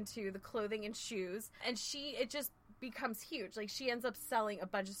foray into the clothing and shoes, and it just becomes huge. Like, she ends up selling a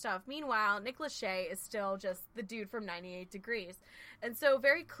bunch of stuff. Meanwhile, Nick Lachey is still just the dude from 98 Degrees. And so,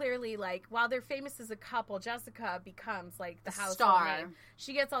 very clearly, like, while they're famous as a couple, Jessica becomes, like, the household star name.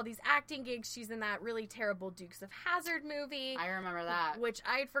 She gets all these acting gigs. She's in that really terrible Dukes of Hazzard movie. I remember that. Which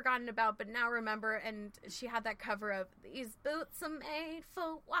I had forgotten about, but now remember. And she had that cover of, "These boots are made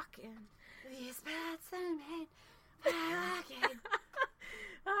for walking. These boots are made for walking."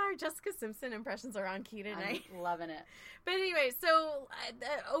 Our Jessica Simpson impressions are on key tonight. I'm loving it. But anyway, so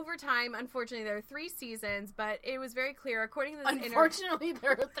over time, unfortunately, there are 3 seasons, but it was very clear, according to this Unfortunately,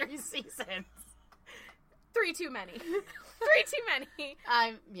 there are 3 seasons. 3 too many. 3 too many.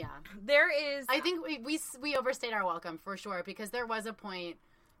 Yeah. There is... I think we overstayed our welcome, for sure, because there was a point,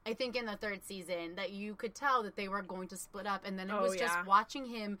 I think in the 3rd season, that you could tell that they were going to split up, and then it was just watching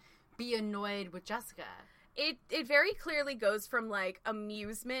him be annoyed with Jessica. It very clearly goes from, like,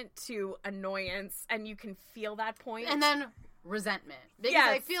 amusement to annoyance, and you can feel that point. And then resentment. Because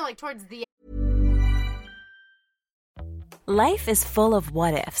I feel like towards the Life is full of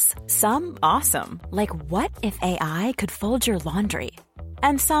what-ifs. Some awesome, like what if AI could fold your laundry?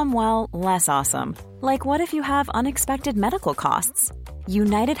 And some, well, less awesome, like what if you have unexpected medical costs?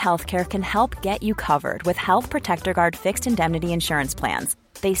 United Healthcare can help get you covered with Health Protector Guard fixed indemnity insurance plans.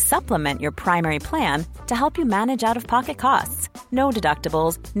 They supplement your primary plan to help you manage out-of-pocket costs. No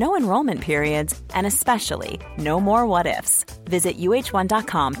deductibles, no enrollment periods, and especially no more what-ifs. Visit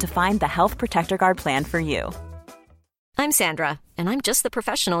UH1.com to find the Health Protector Guard plan for you. I'm Sandra, and I'm just the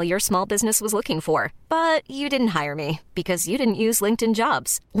professional your small business was looking for. But you didn't hire me because you didn't use LinkedIn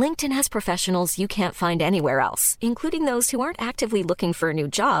Jobs. LinkedIn has professionals you can't find anywhere else, including those who aren't actively looking for a new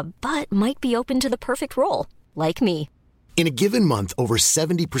job, but might be open to the perfect role, like me. In a given month, over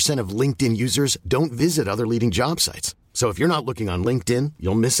 70% of LinkedIn users don't visit other leading job sites. So if you're not looking on LinkedIn,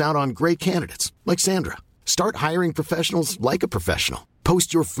 you'll miss out on great candidates like Sandra. Start hiring professionals like a professional.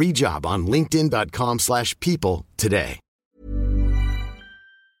 Post your free job on linkedin.com/people today.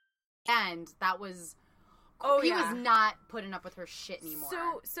 And that was he was not putting up with her shit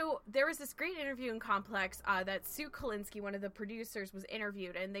anymore. So there was this great interview in Complex that Sue Kolinsky, one of the producers, was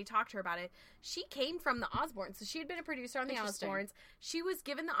interviewed, and they talked to her about it. She came from the Osbournes, so she had been a producer on the Osbournes. She was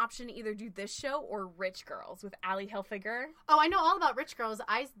given the option to either do this show or Rich Girls with Ali Hilfiger. Oh, I know all about Rich Girls.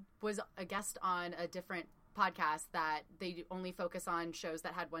 I was a guest on a different podcast that they only focus on shows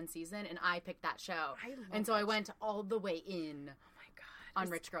that had one season, and I picked that show. I went all the way in. On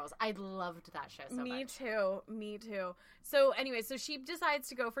Rich Girls. I loved that show so much. Me too. So anyway, so she decides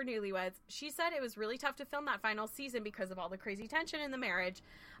to go for Newlyweds. She said it was really tough to film that final season because of all the crazy tension in the marriage.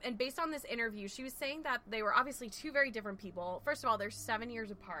 And based on this interview, she was saying that they were obviously two very different people. First of all, they're 7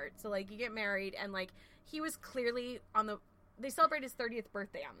 years apart. So, like, you get married, and, like, he was clearly they celebrate his 30th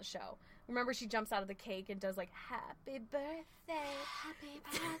birthday on the show. Remember, she jumps out of the cake and does, like, happy birthday. Happy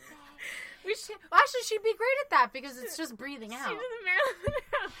birthday. Actually, she'd be great at that because it's just breathing out. She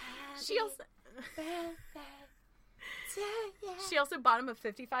doesn't She also... She also bought him a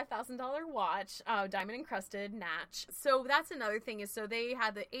 $55,000 watch, diamond encrusted Natch. So that's another thing is, so they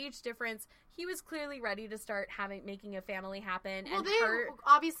had the age difference. He was clearly ready to start making a family happen. Well, they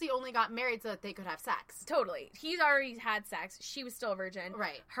obviously only got married so that they could have sex. Totally. He's already had sex. She was still a virgin.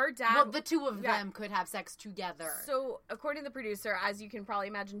 Right. Her dad... Well, the two of them could have sex together. So, according to the producer, as you can probably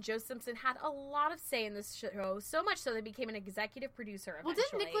imagine, Joe Simpson had a lot of say in this show, so much so they became an executive producer eventually.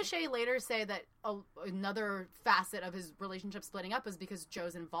 Well, didn't Nick Lachey later say that another facet of his relationship splitting up was because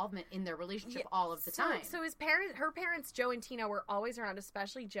Joe's involvement in their relationship all of the time? So her parents, Joe and Tina, were always around,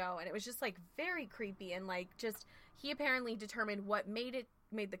 especially Joe, and it was just, like, very creepy, and, like, just, he apparently determined what made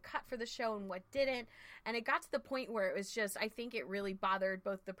the cut for the show and what didn't, and it got to the point where it was just, I think it really bothered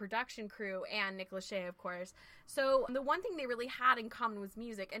both the production crew and Nick Lachey, of course. So the one thing they really had in common was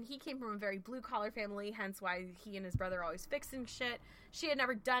music, and he came from a very blue-collar family, hence why he and his brother are always fixing shit. She had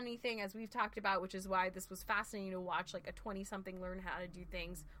never done anything, as we've talked about, which is why this was fascinating to watch, like, a 20-something learn how to do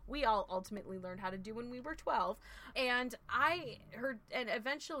things we all ultimately learned how to do when we were 12. And and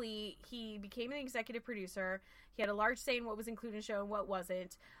eventually he became an executive producer. He had a large say in what was included in the show and what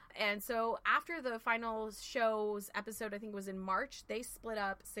wasn't. And so after the final show's episode, I think it was in March, they split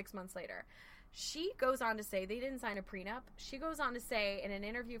up 6 months later. She goes on to say, they didn't sign a prenup. She goes on to say in an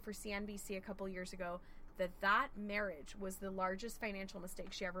interview for CNBC a couple years ago that marriage was the largest financial mistake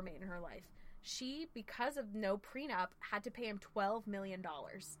she ever made in her life. She, because of no prenup, had to pay him $12 million.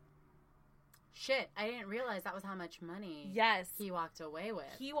 Shit, I didn't realize that was how much money he walked away with.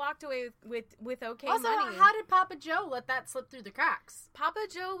 He walked away with okay also, money. Also, how did Papa Joe let that slip through the cracks? Papa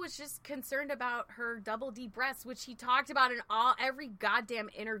Joe was just concerned about her double D breasts, which he talked about in every goddamn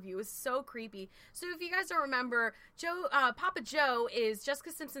interview. It was so creepy. So if you guys don't remember, Papa Joe is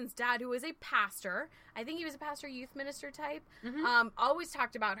Jessica Simpson's dad, who is a pastor. I think he was a pastor, youth minister type. Mm-hmm. Always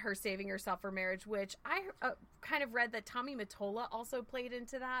talked about her saving herself for marriage, which I kind of read that Tommy Mottola also played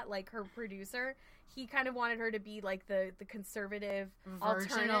into that, like her producer. He kind of wanted her to be like the conservative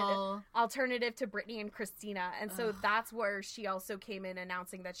alternative to Britney and Christina. And so that's where she also came in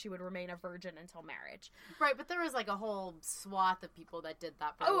announcing that she would remain a virgin until marriage. Right, but there was like a whole swath of people that did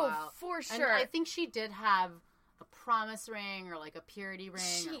that for a while. Oh, for sure. And I think she did have a promise ring or like a purity ring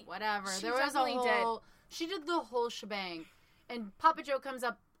or whatever. She did the whole shebang. And Papa Joe comes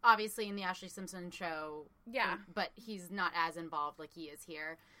up obviously in the Ashley Simpson show. Yeah. But he's not as involved like he is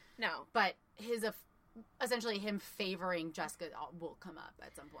here. No. But essentially him favoring Jessica will come up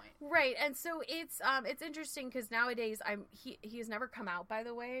at some point. Right. And so it's interesting because nowadays he has never come out, by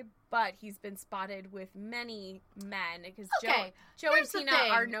the way, but he's been spotted with many men because Joe and Tina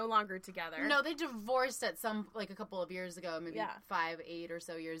are no longer together. No, they divorced at a couple of years ago, maybe 8 or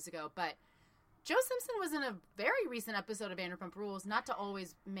so years ago, but Joe Simpson was in a very recent episode of Vanderpump Rules, not to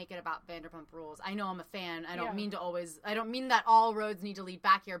always make it about Vanderpump Rules. I know I'm a fan. I don't mean that all roads need to lead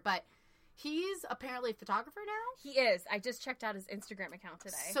back here, but he's apparently a photographer now. He is. I just checked out his Instagram account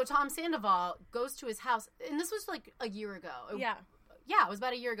today. So Tom Sandoval goes to his house, and this was like a year ago. Yeah, it was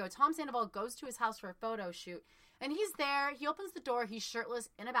about a year ago. Tom Sandoval goes to his house for a photo shoot, and he's there. He opens the door. He's shirtless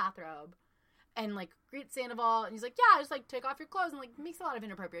in a bathrobe. And, like, greets Sandoval, and he's like, yeah, just, like, take off your clothes, and, like, makes a lot of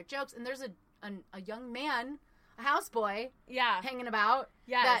inappropriate jokes. And there's a young man, a houseboy, hanging about,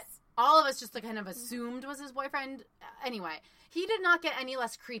 that all of us just, like, kind of assumed was his boyfriend. Anyway, he did not get any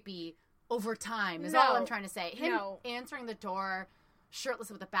less creepy over time, is all I'm trying to say. Him answering the door,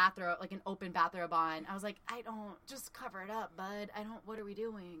 shirtless with a bathrobe, like an open bathrobe on. I was like, just cover it up, bud. What are we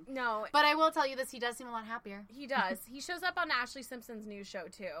doing? No. But I will tell you this, he does seem a lot happier. He does. He shows up on Ashley Simpson's new show,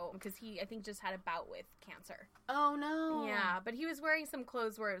 too, because he, I think, just had a bout with cancer. Oh, no. Yeah, but he was wearing some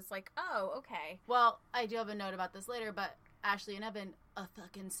clothes where it was like, oh, okay. Well, I do have a note about this later, but Ashley and Evan a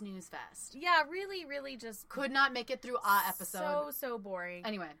fucking snooze fest. Yeah, really, really just Could not make it through episode. So boring.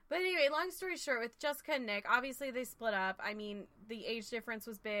 Anyway. But anyway, long story short, with Jessica and Nick, obviously they split up. I mean, the age difference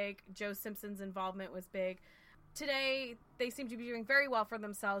was big. Joe Simpson's involvement was big. Today, they seem to be doing very well for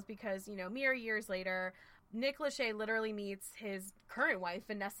themselves because, mere years later, Nick Lachey literally meets his current wife,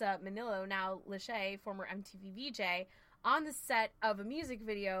 Vanessa Manillo, now Lachey, former MTV VJ, on the set of a music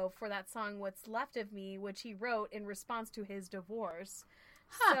video for that song What's Left of Me, which he wrote in response to his divorce.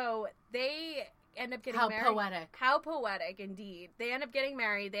 Huh. So they end up getting married. How poetic. How poetic, indeed. They end up getting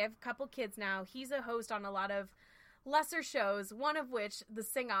married. They have a couple kids now. He's a host on a lot of lesser shows, one of which, The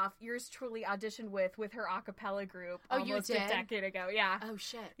Sing-Off, yours truly auditioned with her a cappella group almost you did? a decade ago. Yeah. Oh,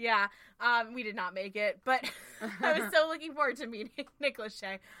 shit. Yeah. We did not make it, but I was so looking forward to meeting Nick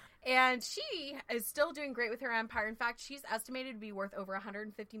Lachey. And she is still doing great with her empire. In fact, she's estimated to be worth over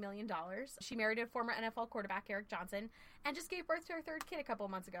 $150 million. She married a former NFL quarterback, Eric Johnson, and just gave birth to her third kid a couple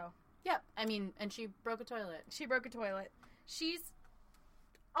of months ago. Yep. I mean, and she broke a toilet. She's...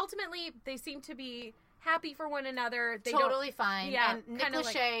 Ultimately, they seem to be happy for one another. They totally fine. Yeah, and Nick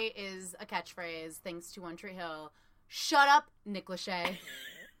Lachey is a catchphrase, thanks to One Tree Hill. Shut up, Nick Lachey.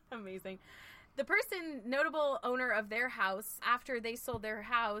 Amazing. The notable owner of their house, after they sold their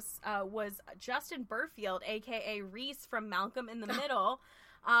house, was Justin Burfield, a.k.a. Reese from Malcolm in the Middle.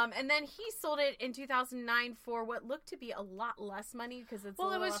 And then he sold it in 2009 for what looked to be a lot less money because it's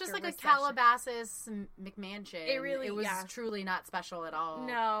it was just like a Calabasas McMansion. It was truly not special at all.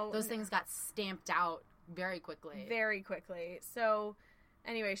 No. Those things got stamped out very quickly. Very quickly. So,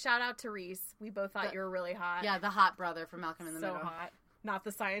 anyway, shout out to Reese. We both thought you were really hot. Yeah, the hot brother from Malcolm in the Middle. So hot. Not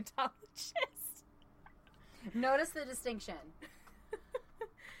the Scientologist. Notice the distinction.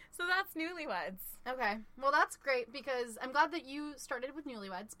 So that's Newlyweds. Okay. Well, that's great because I'm glad that you started with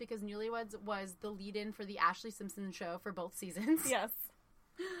Newlyweds because Newlyweds was the lead-in for the Ashley Simpson show for both seasons. Yes.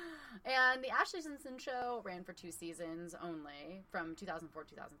 And the Ashley Simpson show ran for 2 seasons only, from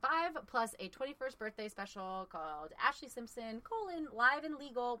 2004-2005, plus a 21st birthday special called Ashley Simpson, Live and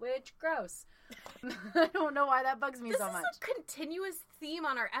Legal, which, gross. I don't know why that bugs me so much. This is a continuous theme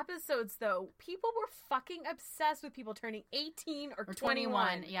on our episodes, though. People were fucking obsessed with people turning 18 or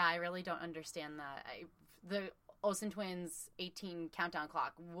 21. Yeah, I really don't understand that. The Olsen twins' 18 countdown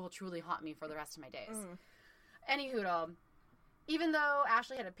clock will truly haunt me for the rest of my days. Anywho, even though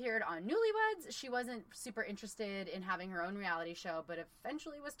Ashley had appeared on Newlyweds, she wasn't super interested in having her own reality show, but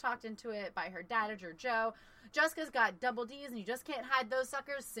eventually was talked into it by her dadager, Joe. Jessica's got double D's and you just can't hide those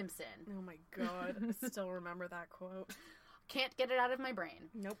suckers, Simpson. Oh my god, I still remember that quote. Can't get it out of my brain.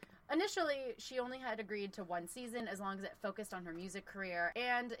 Nope. Initially, she only had agreed to 1 season as long as it focused on her music career,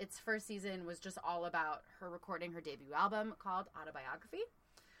 and its first season was just all about her recording her debut album called Autobiography.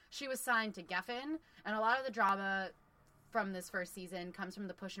 She was signed to Geffen, and a lot of the drama from this first season comes from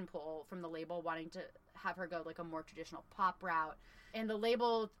the push and pull from the label wanting to have her go like a more traditional pop route. And the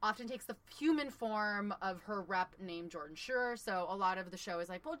label often takes the human form of her rep named Jordan Schur. So a lot of the show is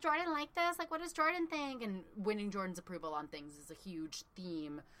like, well, Jordan liked this. Like, what does Jordan think? And winning Jordan's approval on things is a huge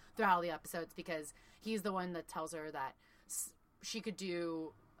theme throughout all the episodes because he's the one that tells her that she could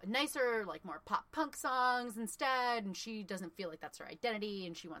do nicer, like more pop punk songs instead. And she doesn't feel like that's her identity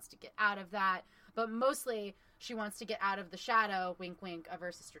and she wants to get out of that. But mostly she wants to get out of the shadow, wink, wink, of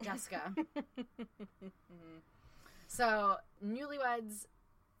her sister Jessica. So, Newlyweds,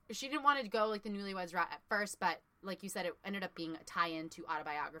 she didn't want to go like the Newlyweds route at first, but like you said, it ended up being a tie-in to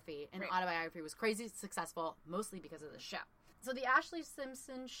Autobiography, and right. Autobiography was crazy successful, mostly because of the show. So the Ashley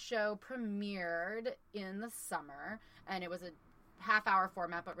Simpson show premiered in the summer, and it was a half-hour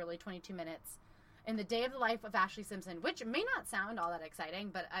format, but really 22 minutes. In the day of the life of Ashley Simpson, which may not sound all that exciting,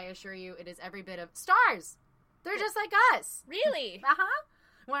 but I assure you it is every bit of stars. They're just like us. Really? Uh-huh.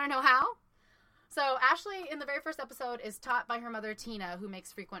 Want to know how? So Ashley, in the very first episode, is taught by her mother, Tina, who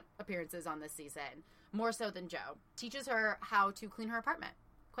makes frequent appearances on this season, more so than Joe. Teaches her how to clean her apartment,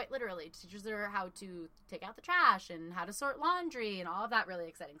 quite literally. Teaches her how to take out the trash and how to sort laundry and all of that really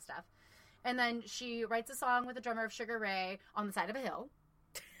exciting stuff. And then she writes a song with the drummer of Sugar Ray on the side of a hill.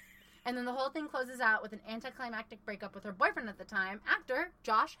 And then the whole thing closes out with an anticlimactic breakup with her boyfriend at the time, actor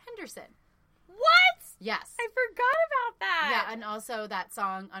Josh Henderson. What? Yes. I forgot about that. Yeah, and also that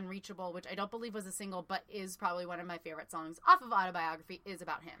song, Unreachable, which I don't believe was a single, but is probably one of my favorite songs off of Autobiography, is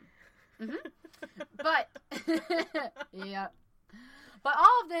about him. Mm-hmm. But, yeah. But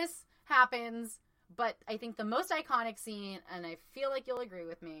all of this happens, but I think the most iconic scene, and I feel like you'll agree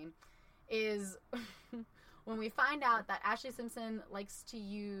with me, is when we find out that Ashley Simpson likes to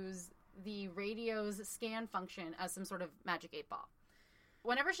use the radio's scan function as some sort of magic 8 ball.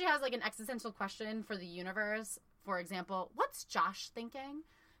 Whenever she has, like, an existential question for the universe, for example, what's Josh thinking?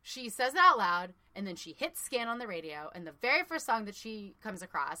 She says it out loud, and then she hits scan on the radio, and the very first song that she comes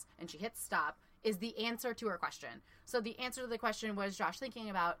across, and she hits stop, is the answer to her question. So the answer to the question, what is Josh thinking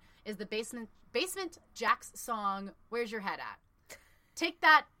about, is the Basement Jaxx song, Where's Your Head At? Take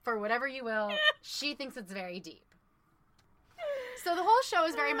that for whatever you will. She thinks it's very deep. So the whole show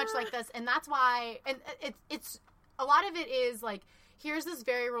is very much like this, and that's why, and it's a lot of it is like, here's this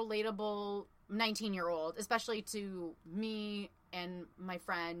very relatable 19-year-old, especially to me and my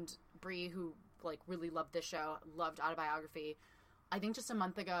friend Brie, who like really loved this show, loved Autobiography. I think just a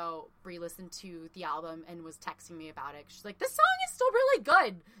month ago, Brie listened to the album and was texting me about it. She's like, this song is still really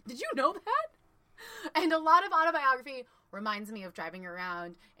good. Did you know that? And a lot of Autobiography reminds me of driving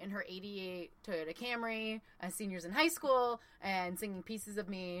around in her 88 Toyota Camry as seniors in high school and singing Pieces of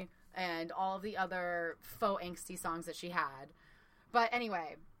Me and all of the other faux angsty songs that she had. But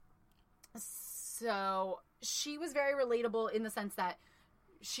anyway, so she was very relatable in the sense that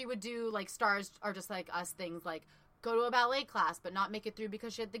she would do like Stars Are Just Like Us things like go to a ballet class but not make it through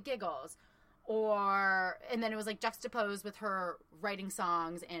because she had the giggles. And then it was like juxtaposed with her writing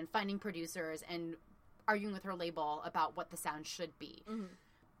songs and finding producers and arguing with her label about what the sound should be. Mm-hmm.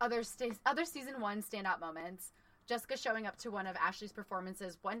 Other season 1 standout moments. Jessica showing up to one of Ashley's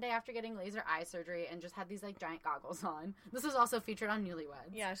performances one day after getting laser eye surgery and just had these like giant goggles on. This was also featured on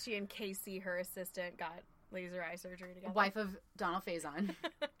Newlyweds. Yeah, she and Casey, her assistant, got laser eye surgery together. Wife of Donald Faison.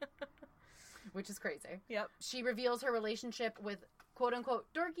 Which is crazy. Yep. She reveals her relationship with quote-unquote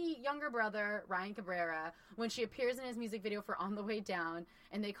dorky younger brother Ryan Cabrera when she appears in his music video for On the Way Down,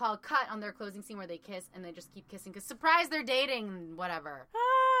 and they call cut on their closing scene where they kiss, and they just keep kissing because surprise, they're dating, whatever.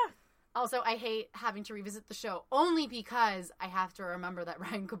 Also, I hate having to revisit the show only because I have to remember that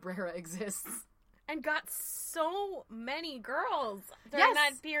Ryan Cabrera exists. And got so many girls during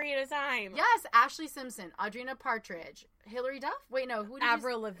that period of time. Yes, Ashley Simpson, Audrina Partridge, Hilary Duff? Wait, no, who did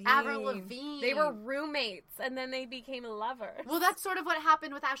Avril Lavigne. Avril Lavigne. They were roommates, and then they became lovers. Well, that's sort of what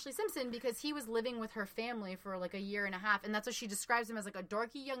happened with Ashley Simpson, because he was living with her family for like a year and a half, and that's what she describes him as, like a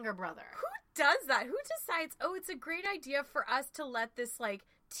dorky younger brother. Who does that? Who decides, oh, it's a great idea for us to let this, like,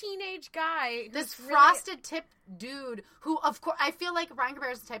 teenage guy, this frosted tip dude who, of course, I feel like Ryan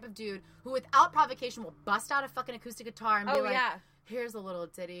Cabrera is the type of dude who without provocation will bust out a fucking acoustic guitar and be like, here's a little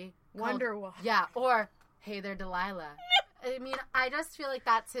ditty called Wonderwall. Yeah, or hey there Delilah. I mean, I just feel like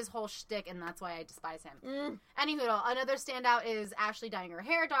that's his whole shtick, and that's why I despise him. Anywho, another standout is Ashley dyeing her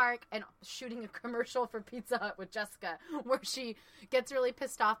hair dark and shooting a commercial for Pizza Hut with Jessica, where she gets really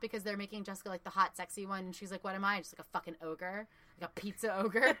pissed off because they're making Jessica like the hot, sexy one, and she's like, what am I? Just like a fucking ogre. Like a pizza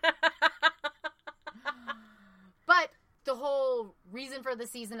ogre. But the whole reason for the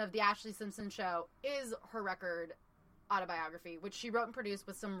season of the Ashley Simpson show is her record Autobiography, which she wrote and produced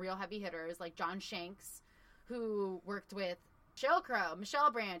with some real heavy hitters like John Shanks, who worked with Sheryl Crow,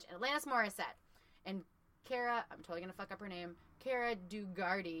 Michelle Branch, and Alanis Morissette. And Cara, I'm totally going to fuck up her name, Cara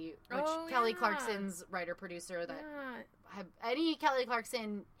DuGardi, which Kelly Clarkson's writer-producer that have any Kelly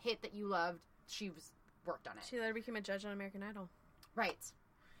Clarkson hit that you loved, she's worked on it. She later became a judge on American Idol. Right.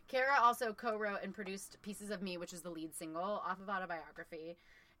 Cara also co-wrote and produced Pieces of Me, which is the lead single off of Autobiography.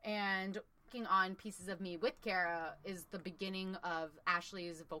 And working on Pieces of Me with Cara is the beginning of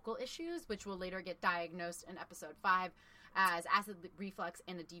Ashley's vocal issues, which will later get diagnosed in episode 5 as acid reflux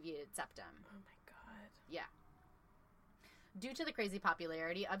and a deviated septum. Oh my god. Yeah. Due to the crazy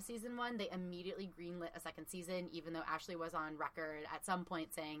popularity of season 1, they immediately greenlit a second season, even though Ashley was on record at some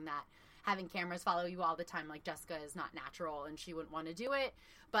point saying that having cameras follow you all the time like Jessica is not natural and she wouldn't want to do it.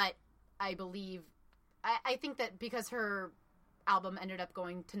 But I think that because her album ended up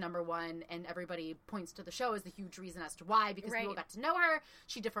going to #1 and everybody points to the show as the huge reason as to why, because people got to know her,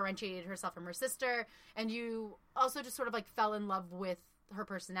 she differentiated herself from her sister, and you also just sort of like fell in love with her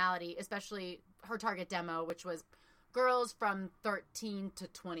personality, especially her target demo, which was girls from 13 to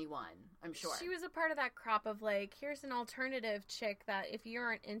 21, I'm sure. She was a part of that crop of, like, here's an alternative chick that if you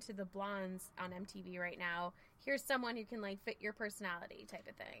aren't into the blondes on MTV right now, here's someone who can, like, fit your personality type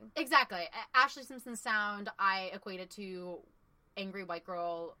of thing. Exactly. Ashley Simpson's sound, I equate it to angry white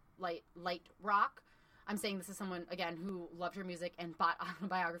girl light rock. I'm saying this is someone, again, who loved her music and bought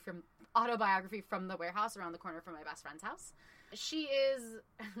Autobiography from the warehouse around the corner from my best friend's house. She is,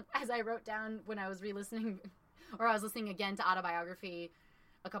 as I wrote down when I was re-listening, or I was listening again to Autobiography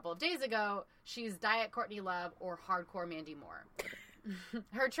a couple of days ago, she's Diet Courtney Love or hardcore Mandy Moore.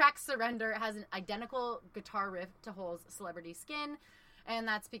 Her track Surrender has an identical guitar riff to Hole's Celebrity Skin, and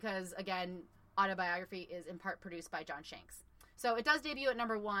that's because, again, Autobiography is in part produced by John Shanks. So it does debut at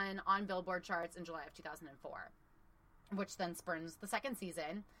 #1 on Billboard charts in July of 2004, which then spurns the second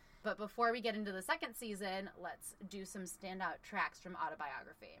season. But before we get into the second season, let's do some standout tracks from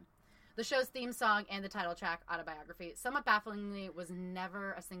Autobiography. The show's theme song and the title track, Autobiography, somewhat bafflingly was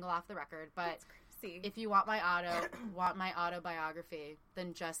never a single off the record, but if you want my autobiography,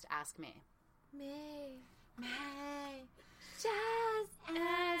 then just ask me. May, just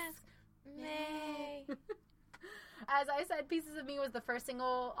ask me. As I said, Pieces of Me was the first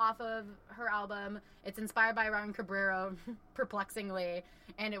single off of her album. It's inspired by Ryan Cabrera, perplexingly,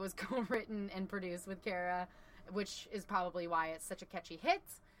 and it was co-written and produced with Kara, which is probably why it's such a catchy hit.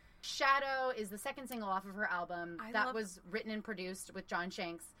 Shadow is the second single off of her album that was written and produced with John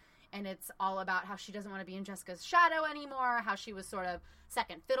Shanks, and it's all about how she doesn't want to be in Jessica's shadow anymore, how she was sort of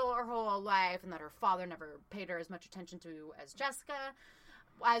second fiddle her whole life, and that her father never paid her as much attention to as Jessica.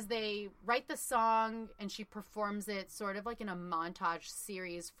 As they write the song and she performs it sort of like in a montage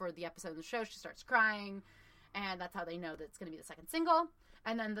series for the episode of the show, she starts crying, and that's how they know that it's going to be the second single.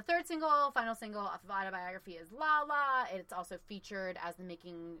 And then the third single, final single off of Autobiography is La La. It's also featured as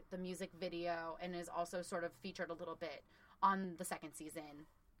making the music video and is also sort of featured a little bit on the second season.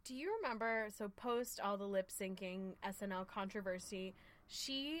 Do you remember, so post all the lip syncing SNL controversy,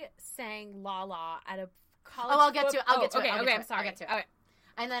 she sang La La at a college... I'll get to it. Okay, I'm sorry. Okay.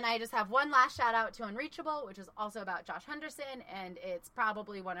 And then I just have one last shout out to Unreachable, which is also about Josh Henderson, and it's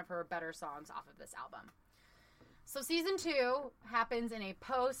probably one of her better songs off of this album. So season 2 happens in a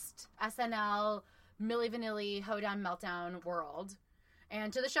post-SNL Milli Vanilli Hoedown Meltdown world.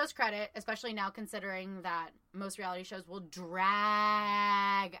 And to the show's credit, especially now considering that most reality shows will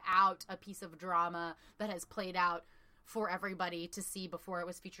drag out a piece of drama that has played out for everybody to see before it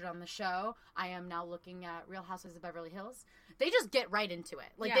was featured on the show. I am now looking at Real Housewives of Beverly Hills. They just get right into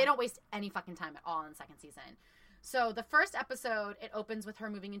it. They don't waste any fucking time at all in the second season. So the first episode, it opens with her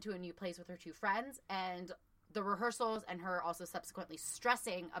moving into a new place with her two friends, and the rehearsals and her also subsequently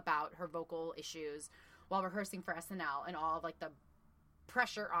stressing about her vocal issues while rehearsing for SNL and all of the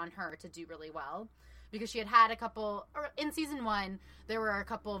pressure on her to do really well, because she had a couple, or in season 1 there were a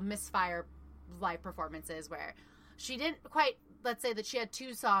couple of misfire live performances where she didn't quite, let's say that she had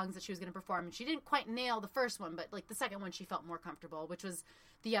 2 songs that she was going to perform and she didn't quite nail the first one, but the second one she felt more comfortable, which was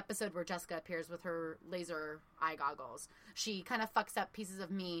the episode where Jessica appears with her laser eye goggles. She kind of fucks up Pieces of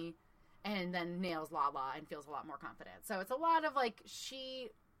Me and then nails La La and feels a lot more confident. So it's a lot of she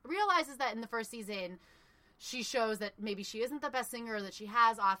realizes that in the first season she shows that maybe she isn't the best singer, that she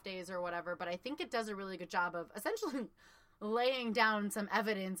has off days or whatever, but I think it does a really good job of essentially laying down some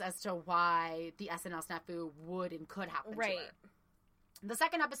evidence as to why the SNL snafu would and could happen to her. The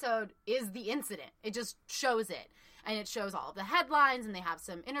second episode is the incident. It just shows it. And it shows all of the headlines, and they have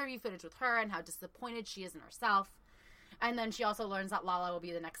some interview footage with her and how disappointed she is in herself. And then she also learns that Lala will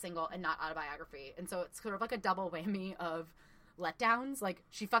be the next single and not Autobiography. And so it's sort of a double whammy of letdowns.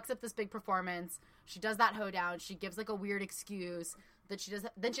 She fucks up this big performance. She does that hoedown. She gives a weird excuse that she does.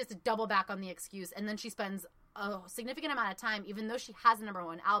 Then she has to double back on the excuse. And then she spends a significant amount of time, even though she has a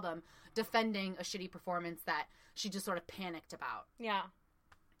 #1 album, defending a shitty performance that she just sort of panicked about. Yeah.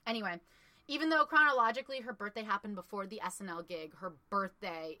 Anyway, even though chronologically her birthday happened before the SNL gig, her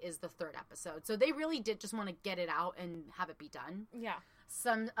birthday is the third episode. So they really did just want to get it out and have it be done. Yeah.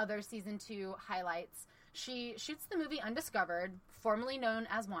 Some other season 2 highlights. She shoots the movie Undiscovered, formerly known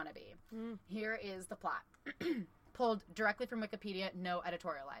as Wannabe. Here is the plot. Pulled directly from Wikipedia, no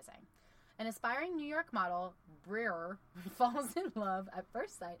editorializing. An aspiring New York model, Breer, falls in love at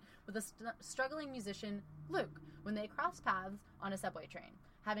first sight with a struggling musician, Luke, when they cross paths on a subway train.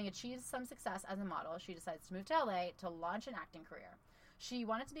 Having achieved some success as a model, she decides to move to LA to launch an acting career. She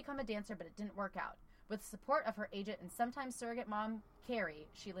wanted to become a dancer, but it didn't work out. With the support of her agent and sometimes surrogate mom, Carrie,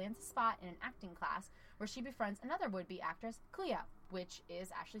 she lands a spot in an acting class where she befriends another would-be actress, Cleo, which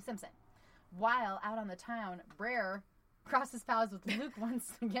is Ashley Simpson. While out on the town, Breer crosses paths with Luke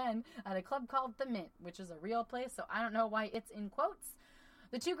once again at a club called The Mint, which is a real place, so I don't know why it's in quotes.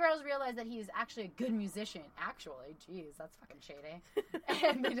 The two girls realize that he is actually a good musician. Actually, geez, that's fucking shady.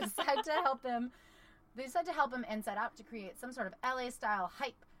 And they decide to help him. They decide to help him and set out to create some sort of LA-style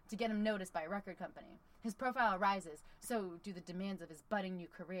hype to get him noticed by a record company. His profile rises, so do the demands of his budding new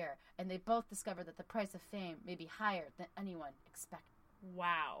career, and they both discover that the price of fame may be higher than anyone expected.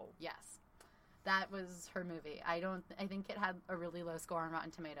 Wow. Yes. That was her movie. I think it had a really low score on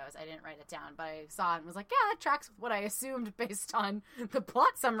Rotten Tomatoes. I didn't write it down, but I saw it and was like, yeah, that tracks with what I assumed based on the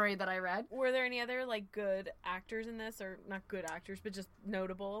plot summary that I read. Were there any other, good actors in this? Or not good actors, but just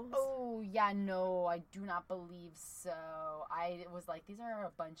notable? Oh, yeah, no, I do not believe so. I was like, these are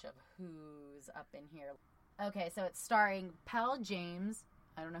a bunch of who's up in here. Okay, so it's starring Pell James,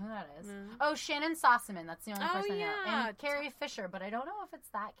 I don't know who that is. Oh, Shannon Sossaman. That's the only person I know. And Carrie Fisher, but I don't know if it's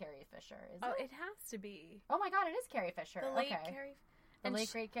that Carrie Fisher. Is it? It has to be. Oh my God, it is Carrie Fisher. The late Carrie. The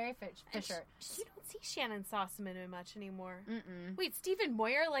late great Carrie Fisher. You don't see Shannon Sossaman much anymore. Mm-mm. Wait, Stephen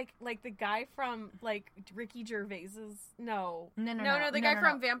Moyer, like the guy from like Ricky Gervais's? No, the guy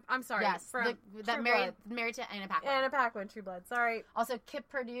from Vamp. I'm sorry. Yes, from that married to Anna Paquin. Anna Paquin, True Blood. Sorry. Also, Kip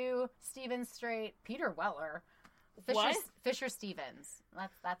Purdue, Steven Strait, Peter Weller, Fisher Stevens.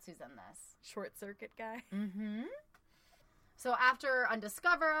 That's who's in this. Short Circuit guy. Mm-hmm. So after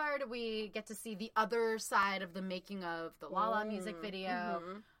Undiscovered, we get to see the other side of the making of the Lala music video.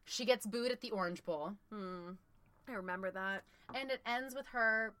 Mm-hmm. She gets booed at the Orange Bowl. I remember that. And it ends with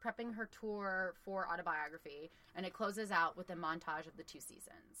her prepping her tour for Autobiography. And it closes out with a montage of the 2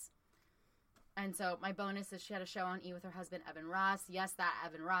 seasons. And so my bonus is she had a show on E! With her husband, Evan Ross. Yes, that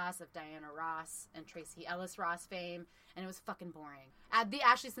Evan Ross of Diana Ross and Tracy Ellis Ross fame. And it was fucking boring. The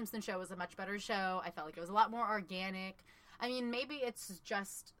Ashley Simpson show was a much better show. I felt like it was a lot more organic. I mean, maybe it's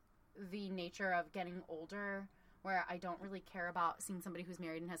just the nature of getting older where I don't really care about seeing somebody who's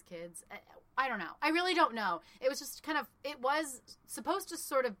married and has kids. I don't know. I really don't know. It was just it was supposed to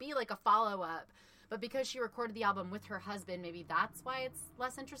sort of be like a follow-up, but because she recorded the album with her husband, maybe that's why it's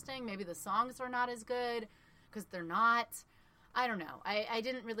less interesting. Maybe the songs are not as good because they're not. I don't know. I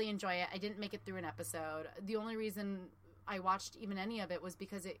didn't really enjoy it. I didn't make it through an episode. The only reason I watched even any of it was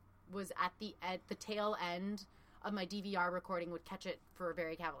because it was at the tail end of my DVR recording would catch it for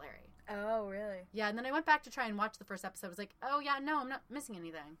Very Cavallari. Oh, really? Yeah, and then I went back to try and watch the first episode. I was like, oh, yeah, no, I'm not missing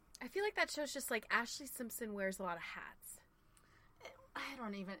anything. I feel like that show's just like Ashley Simpson wears a lot of hats. I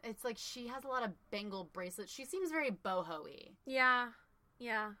don't even... It's like she has a lot of bangle bracelets. She seems very boho-y. Yeah.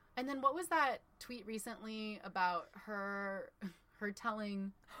 And then what was that tweet recently about her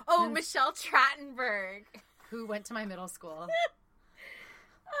telling... Oh, Michelle Trachtenberg. Who went to my middle school.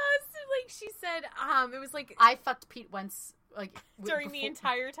 So like she said, it was like I fucked Pete Wentz like during the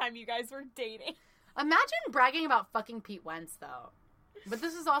entire time you guys were dating. Imagine bragging about fucking Pete Wentz though. But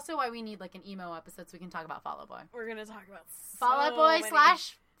this is also why we need like an emo episode so we can talk about Fall Out Boy. We're gonna talk about Fall Out Boy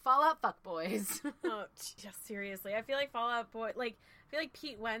 / Fall Out Fuck Boys. Oh, just seriously, I feel like Fall Out Boy, like I feel like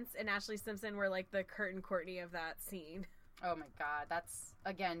Pete Wentz and Ashley Simpson were like the Kurt and Courtney of that scene. Oh my God, that's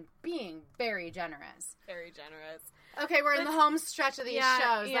again being very generous. Very generous. Okay, we're in the home stretch of these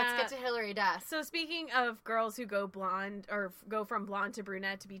shows. Yeah. Let's get to Hilary Duff. So speaking of girls who go blonde or go from blonde to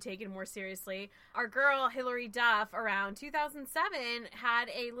brunette to be taken more seriously, our girl Hilary Duff around 2007 had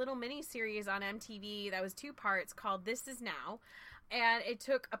a little mini series on MTV that was 2 parts called This Is Now. And it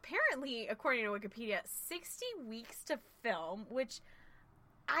took, apparently, according to Wikipedia, 60 weeks to film, which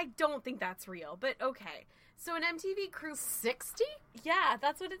I don't think that's real, but okay. So an MTV crew... 60? Yeah,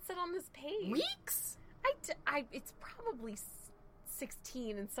 that's what it said on this page. Weeks? It's probably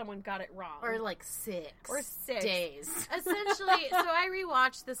 16 and someone got it wrong. Or like 6. Or 6 days. Essentially, so I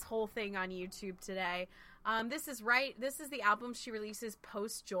rewatched this whole thing on YouTube today. This is the album she releases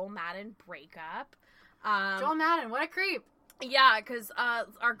post Joel Madden breakup. Joel Madden, what a creep. Yeah, because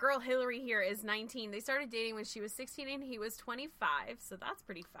our girl Hillary here is 19. They started dating when she was 16 and he was 25, so that's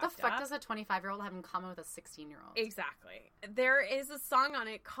pretty fucked up. The fuck does a 25-year-old have in common with a 16-year-old? Exactly. There is a song on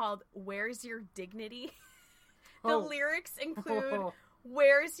it called Where's Your Dignity? The lyrics include,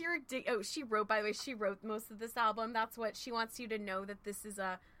 Where's your she wrote most of this album. That's what she wants you to know, that this is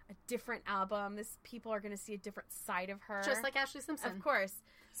a different album. People are going to see a different side of her. Just like Ashley Simpson. Of course.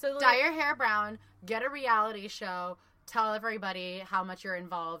 So dye your hair brown, get a reality show, tell everybody how much you're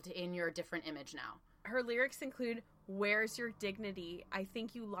involved in your different image now. Her lyrics include, Where's your dignity? I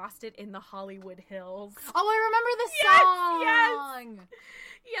think you lost it in the Hollywood Hills. Oh, I remember the song!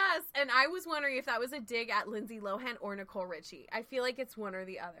 Yes, and I was wondering if that was a dig at Lindsay Lohan or Nicole Richie. I feel like it's one or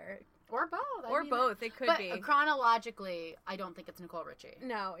the other. Or both. Both. It could be. But chronologically, I don't think it's Nicole Richie.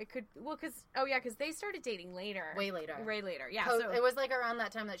 No, it could... Well, because they started dating later. Way later. Yeah, so it was like around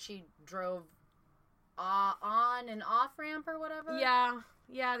that time that she drove... on and off ramp or whatever. Yeah,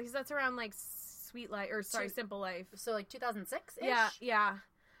 because that's around like Simple Life. So like 2006-ish? Yeah.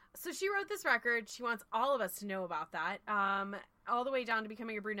 So she wrote this record. She wants all of us to know about that. All the way down to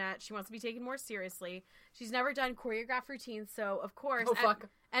becoming a brunette. She wants to be taken more seriously. She's never done choreographed routines, so of course,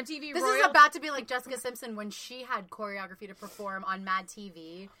 MTV. This is about to be like Jessica Simpson when she had choreography to perform on Mad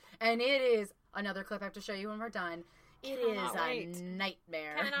TV, and it is another clip I have to show you when we're done. It is a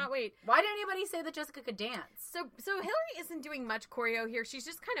nightmare. Cannot wait. Why did anybody say that Jessica could dance? So Hillary isn't doing much choreo here. She's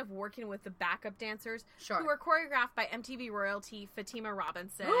just kind of working with the backup dancers who are choreographed by MTV royalty Fatima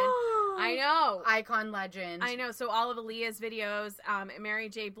Robinson. I know. Icon legend. I know. So all of Aaliyah's videos, Mary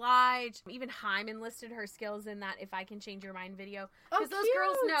J. Blige, even Hyman listed her skills in that If I Can Change Your Mind video. Because those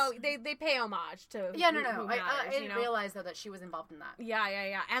girls know, they pay homage to Yeah, who no. matters, I didn't realize, though, that she was involved in that.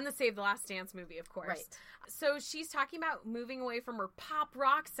 Yeah. And the Save the Last Dance movie, of course. Right. So she's talking about moving away from her pop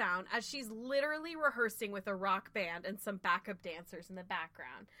rock sound as she's literally rehearsing with a rock band and some backup dancers in the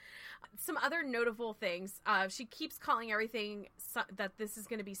background. Some other notable things. She keeps calling everything that this is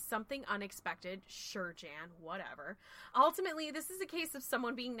going to be something unexpected. Sure, Jan, whatever. Ultimately, this is a case of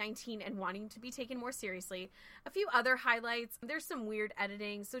someone being 19 and wanting to be taken more seriously. A few other highlights. There's some weird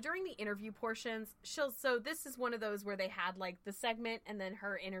editing. So during the interview portions, so this is one of those where they had like the segment and then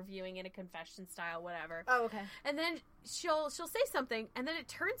her interviewing in a confession style, whatever. Oh, okay. And then she'll say something, and then it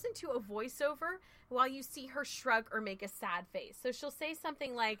turns into a voiceover while you see her shrug or make a sad face. So she'll say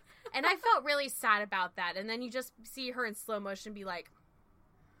something like, and I felt really sad about that. And then you just see her in slow motion be like...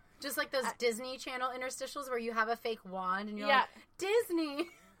 Just like those Disney Channel interstitials where you have a fake wand and you're like, Disney. Did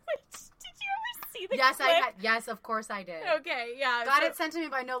you ever see the Yes, clip? Yes, of course I did. Okay, yeah. Got it sent to me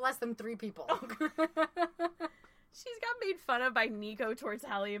by no less than 3 people. She's got made fun of by Nico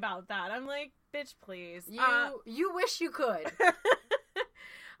Tortelli about that. I'm like, bitch, please. You wish you could.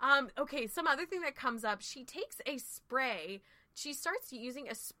 Okay, some other thing that comes up, she takes a spray. She starts using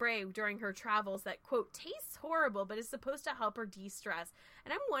a spray during her travels that, quote, tastes horrible, but is supposed to help her de-stress.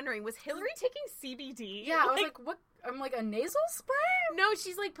 And I'm wondering, was Hillary taking CBD? Yeah, I was like, what? I'm like, a nasal spray? No,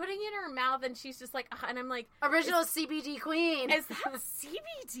 she's like putting it in her mouth and she's just like, and I'm like... Original CBD queen. Is that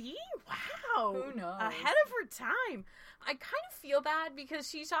CBD? Wow. Who knows? Ahead of her time. I kind of feel bad because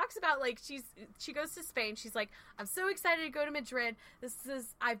she talks about like she goes to Spain. She's like, I'm so excited to go to Madrid.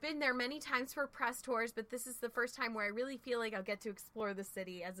 I've been there many times for press tours, but this is the first time where I really feel like I'll get to explore the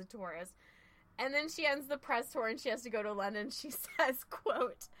city as a tourist. And then she ends the press tour and she has to go to London. She says,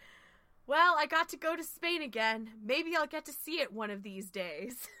 quote, well, I got to go to Spain again. Maybe I'll get to see it one of these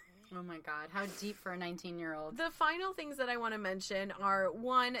days. Oh my God, how deep for a 19-year-old. The final things that I want to mention are,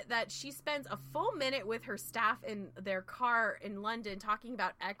 one, that she spends a full minute with her staff in their car in London talking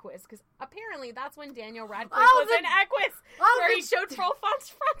about Equus, because apparently that's when Daniel Radcliffe was in Equus, where he showed full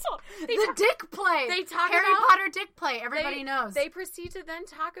frontal. The dick play! They talk Harry about, Potter dick play, everybody knows. They proceed to then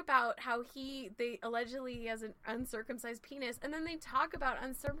talk about how they allegedly has an uncircumcised penis, and then they talk about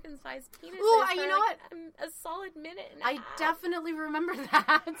uncircumcised penises for you know what? A solid minute and a I half. definitely remember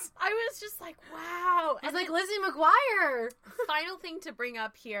that. I was just like, wow. I was like, Lizzie McGuire. Final thing to bring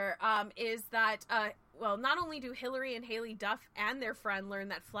up here is that, not only do Hillary and Haley Duff and their friend learn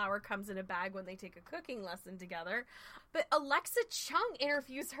that flour comes in a bag when they take a cooking lesson together, but Alexa Chung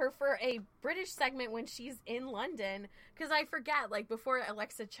interviews her for a British segment when she's in London. Because I forget, like, before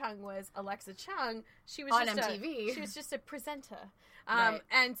Alexa Chung was Alexa Chung, she was on just MTV. She was just a presenter. Right.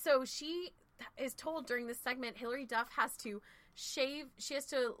 And so she is told during this segment, Hillary Duff has to shave. She has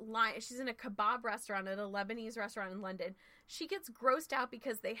to lie. She's in a kebab restaurant at a Lebanese restaurant in London. She gets grossed out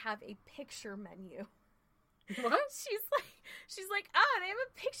because they have a picture menu. What? She's like, they have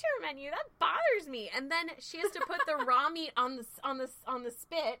a picture menu. That bothers me. And then she has to put the raw meat on the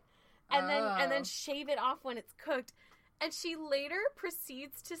spit, and then shave it off when it's cooked. And she later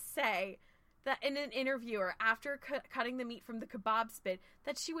proceeds to say that in an interview, after cutting the meat from the kebab spit,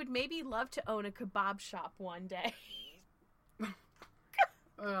 that she would maybe love to own a kebab shop one day.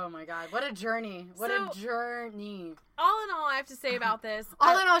 Oh my God, what a journey. What a journey. All in all, I have to say about this.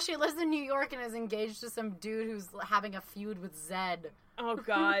 All in all, she lives in New York and is engaged to some dude who's having a feud with Zed. Oh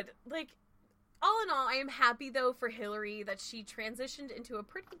God. Like, all in all, I am happy though for Hillary that she transitioned into a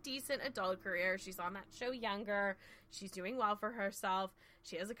pretty decent adult career. She's on that show Younger. She's doing well for herself.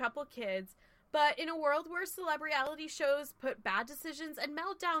 She has a couple kids. But in a world where celebrity shows put bad decisions and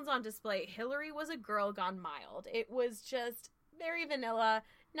meltdowns on display, Hillary was a girl gone mild. It was just very vanilla,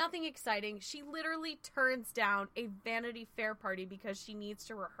 nothing exciting. She literally turns down a Vanity Fair party because she needs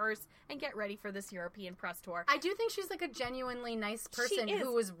to rehearse and get ready for this European press tour. I do think she's like a genuinely nice person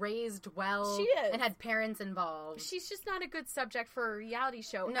who was raised well and had parents involved. She's just not a good subject for a reality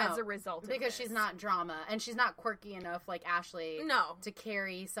show as a result of because this. she's not drama and she's not quirky enough like Ashley to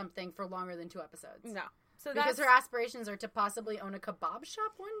carry something for longer than 2 episodes. No. So because her aspirations are to possibly own a kebab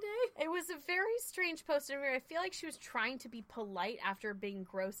shop one day. It was a very strange post. I feel like she was trying to be polite after being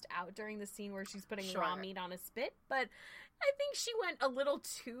grossed out during the scene where she's putting raw meat on a spit, but I think she went a little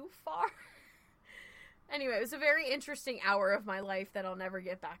too far. Anyway, it was a very interesting hour of my life that I'll never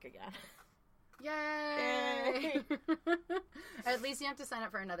get back again. Yay! At least you have to sign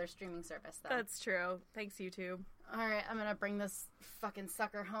up for another streaming service, though. That's true. Thanks, YouTube. All right, I'm going to bring this fucking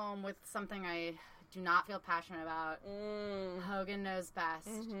sucker home with something I do not feel passionate about. Hogan Knows Best.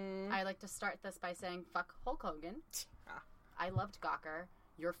 I'd like to start this by saying, fuck Hulk Hogan. I loved Gawker.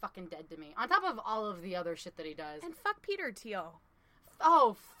 You're fucking dead to me. On top of all of the other shit that he does. And fuck Peter Thiel.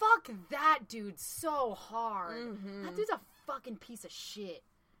 Oh, fuck that dude so hard. That dude's a fucking piece of shit.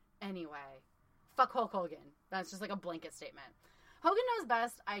 Anyway, fuck Hulk Hogan. That's just like a blanket statement. Hogan Knows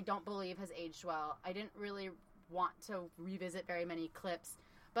Best, I don't believe has aged well. I didn't really want to revisit very many clips,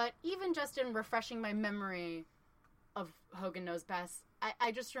 but even just in refreshing my memory of Hogan Knows Best,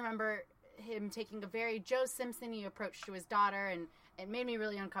 I just remember him taking a very Joe Simpson-y approach to his daughter, and it made me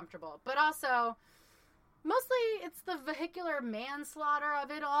really uncomfortable. But also, mostly it's the vehicular manslaughter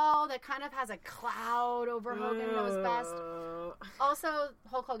of it all that kind of has a cloud over Hogan Knows Best. Also,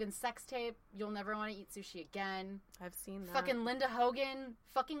 Hulk Hogan's sex tape, You'll Never Want to Eat Sushi Again. I've seen that. Fucking Linda Hogan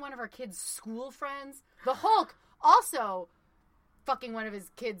fucking one of her kids' school friends. The Hulk also fucking one of his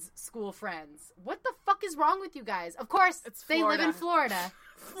kids' school friends. What the fuck is wrong with you guys? Of course, they live in Florida.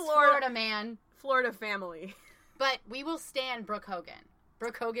 Florida, man. Florida family. But we will stand Brooke Hogan.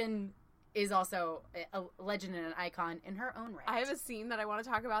 Brooke Hogan is also a legend and an icon in her own right. I have a scene that I want to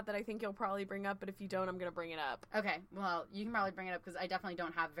talk about that I think you'll probably bring up, but if you don't, I'm going to bring it up. Okay, well, you can probably bring it up because I definitely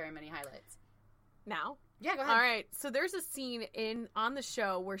don't have very many highlights. Now? Yeah, go ahead. All right, so there's a scene on the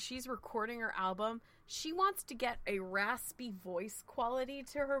show where she's recording her album. She wants to get a raspy voice quality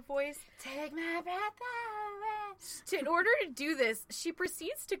to her voice. Take my breath away. In order to do this, she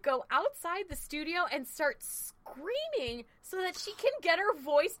proceeds to go outside the studio and start screaming so that she can get her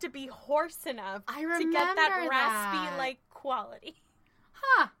voice to be hoarse enough to get that raspy, like, quality.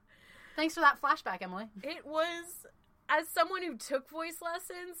 Huh. Thanks for that flashback, Emily. It was, as someone who took voice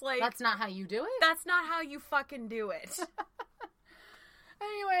lessons, like... That's not how you do it? That's not how you fucking do it.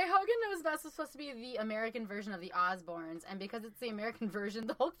 Anyway, Hogan Knows Best was supposed to be the American version of the Osbournes, and because it's the American version,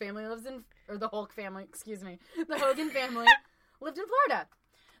 the Hogan family lived in Florida.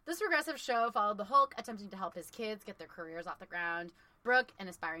 This progressive show followed the Hulk attempting to help his kids get their careers off the ground. Brooke, an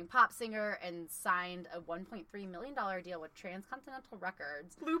aspiring pop singer, and signed a $1.3 million deal with Transcontinental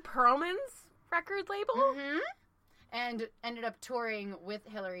Records. Lou Pearlman's record label? And ended up touring with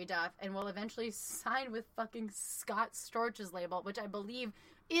Hilary Duff and will eventually sign with fucking Scott Storch's label, which I believe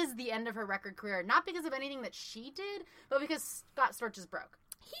is the end of her record career. Not because of anything that she did, but because Scott Storch is broke.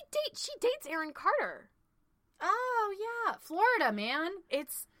 She dates Aaron Carter. Oh, yeah. Florida, man. It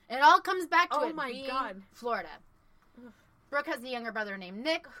all comes back to being Florida. Brooke has a younger brother named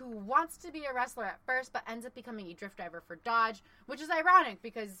Nick who wants to be a wrestler at first, but ends up becoming a drift driver for Dodge, which is ironic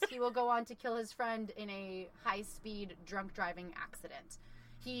because he will go on to kill his friend in a high-speed drunk driving accident.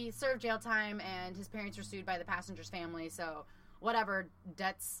 He served jail time, and his parents were sued by the passenger's family, so whatever,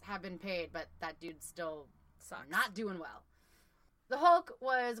 debts have been paid, but that dude's still not doing well. The Hulk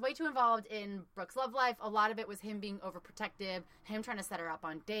was way too involved in Brooke's love life. A lot of it was him being overprotective, him trying to set her up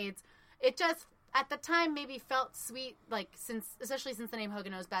on dates. It just... at the time, maybe felt sweet, like, especially since the name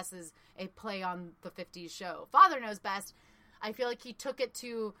Hogan Knows Best is a play on the 50s show Father Knows Best. I feel like he took it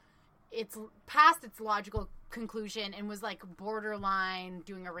to past its logical conclusion and was, like, borderline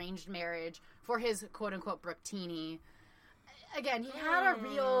doing arranged marriage for his quote-unquote Brooke-teenie. Again, he had a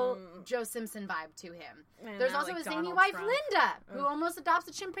real Joe Simpson vibe to him. There's also his zany wife, Linda, who almost adopts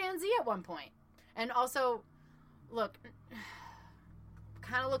a chimpanzee at one point. And also, look...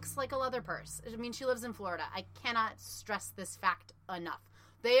 kind of looks like a leather purse. I mean, she lives in Florida. I cannot stress this fact enough.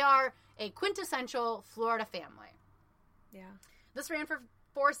 They are a quintessential Florida family. Yeah. This ran for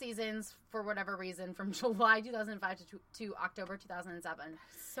 4 seasons, for whatever reason, from July 2005 to October 2007.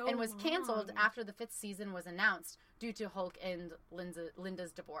 And was canceled after the 5th season was announced due to Hulk and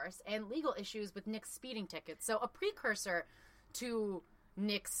Linda's divorce and legal issues with Nick's speeding tickets. So a precursor to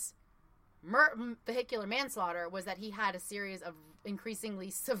Nick's vehicular manslaughter was that he had a series of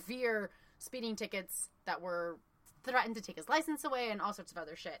increasingly severe speeding tickets that were threatened to take his license away and all sorts of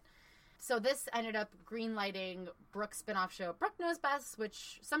other shit. So this ended up greenlighting Brooke's spinoff show Brooke Knows Best,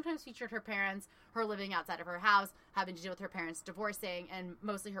 which sometimes featured her parents, her living outside of her house, having to deal with her parents divorcing, and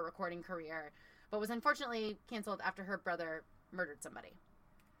mostly her recording career, but was unfortunately canceled after her brother murdered somebody.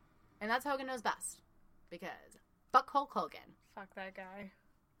 And that's Hogan Knows Best, because fuck Hulk Hogan. Fuck that guy.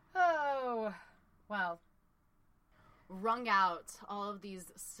 Oh, well, wrung out all of these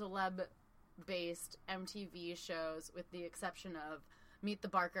celeb-based MTV shows with the exception of Meet the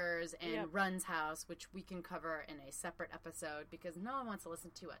Barkers and Run's House, which we can cover in a separate episode because no one wants to listen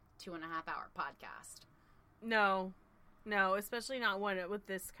to a 2.5-hour podcast. No, especially not one with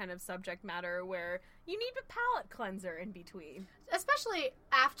this kind of subject matter where you need a palate cleanser in between. Especially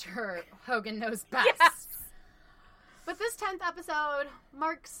after Hogan Knows Best. Yes! But this 10th episode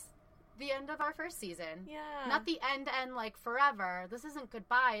marks the end of our first season. Yeah. Not the end like forever. This isn't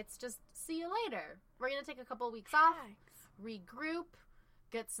goodbye. It's just see you later. We're going to take a couple of weeks off, regroup,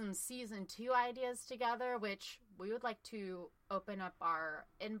 get some season 2 ideas together, which we would like to open up our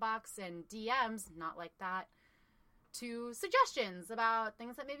inbox and DMs, not like that, to suggestions about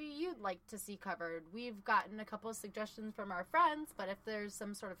things that maybe you'd like to see covered. We've gotten a couple of suggestions from our friends, but if there's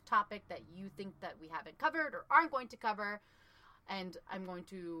some sort of topic that you think that we haven't covered or aren't going to cover, and I'm going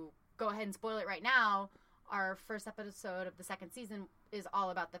to go ahead and spoil it right now, our first episode of the second season is all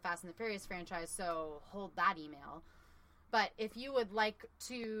about the Fast and the Furious franchise, so hold that email. But if you would like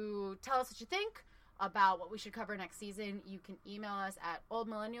to tell us what you think about what we should cover next season, you can email us at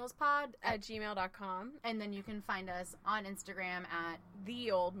oldmillennialspod@gmail.com. And then you can find us on Instagram at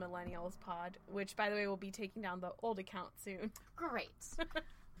 @theoldmillennialspod, which, by the way, will be taking down the old account soon. Great.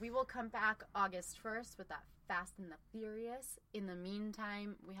 We will come back August 1st with that Fast and the Furious. In the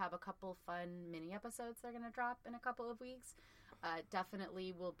meantime, we have a couple fun mini episodes that are going to drop in a couple of weeks.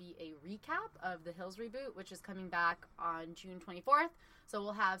 Definitely will be a recap of the Hills reboot, which is coming back on June 24th. So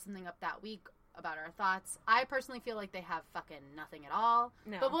we'll have something up that week about our thoughts. I personally feel like they have fucking nothing at all.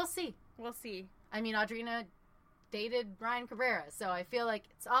 No. But we'll see. We'll see. I mean, Audrina dated Ryan Cabrera, so I feel like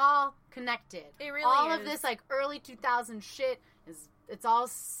it's all connected. It really all is. of this, like, early 2000 shit, it's all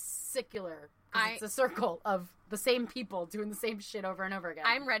circular. It's a circle of the same people doing the same shit over and over again.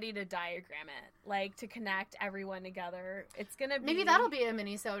 I'm ready to diagram it, like, to connect everyone together. It's gonna be... Maybe that'll be a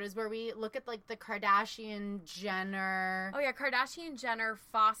mini-sode, is where we look at, like, the Kardashian, Jenner... Oh, yeah, Kardashian, Jenner,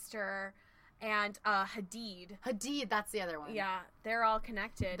 Foster, and Hadid. Hadid, that's the other one. Yeah, they're all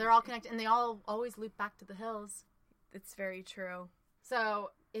connected. They're all connected, and they all always loop back to the Hills. It's very true.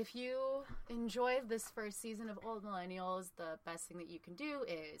 So, if you enjoyed this first season of Old Millennials, the best thing that you can do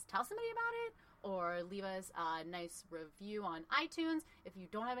is tell somebody about it, or leave us a nice review on iTunes. If you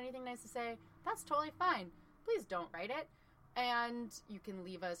don't have anything nice to say, that's totally fine. Please don't write it. And you can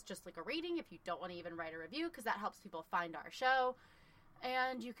leave us just like a rating if you don't want to even write a review, because that helps people find our show.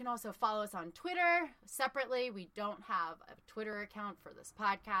 And you can also follow us on Twitter separately. We don't have a Twitter account for this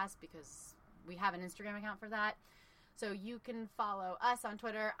podcast because we have an Instagram account for that. So you can follow us on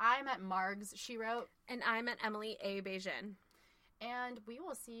Twitter. I'm at Margs, she wrote. And I'm at Emily A. Beijing. And we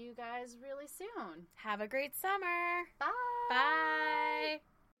will see you guys really soon. Have a great summer. Bye. Bye.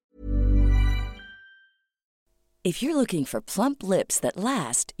 If you're looking for plump lips that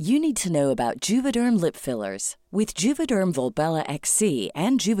last, you need to know about Juvederm lip fillers. With Juvederm Volbella XC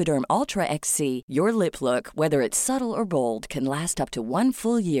and Juvederm Ultra XC, your lip look, whether it's subtle or bold, can last up to 1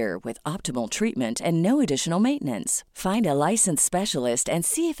 full year with optimal treatment and no additional maintenance. Find a licensed specialist and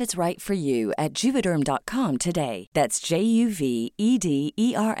see if it's right for you at Juvederm.com today. That's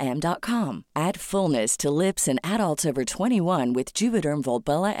JUVEDERM.com. Add fullness to lips in adults over 21 with Juvederm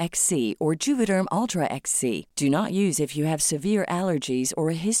Volbella XC or Juvederm Ultra XC. Do not use if you have severe allergies or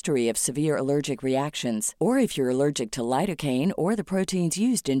a history of severe allergic reactions, or if you're allergic to lidocaine or the proteins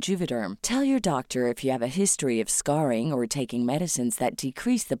used in Juvederm. Tell your doctor if you have a history of scarring or taking medicines that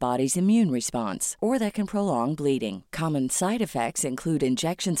decrease the body's immune response or that can prolong bleeding. Common side effects include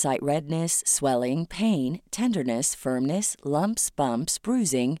injection site redness, swelling, pain, tenderness, firmness, lumps, bumps,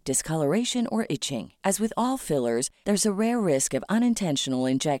 bruising, discoloration, or itching. As with all fillers, there's a rare risk of unintentional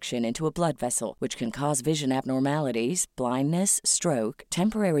injection into a blood vessel, which can cause vision abnormalities, blindness, stroke,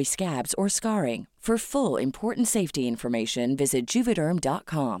 temporary scabs, or scarring. For full, important safety information, visit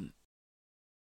Juvederm.com.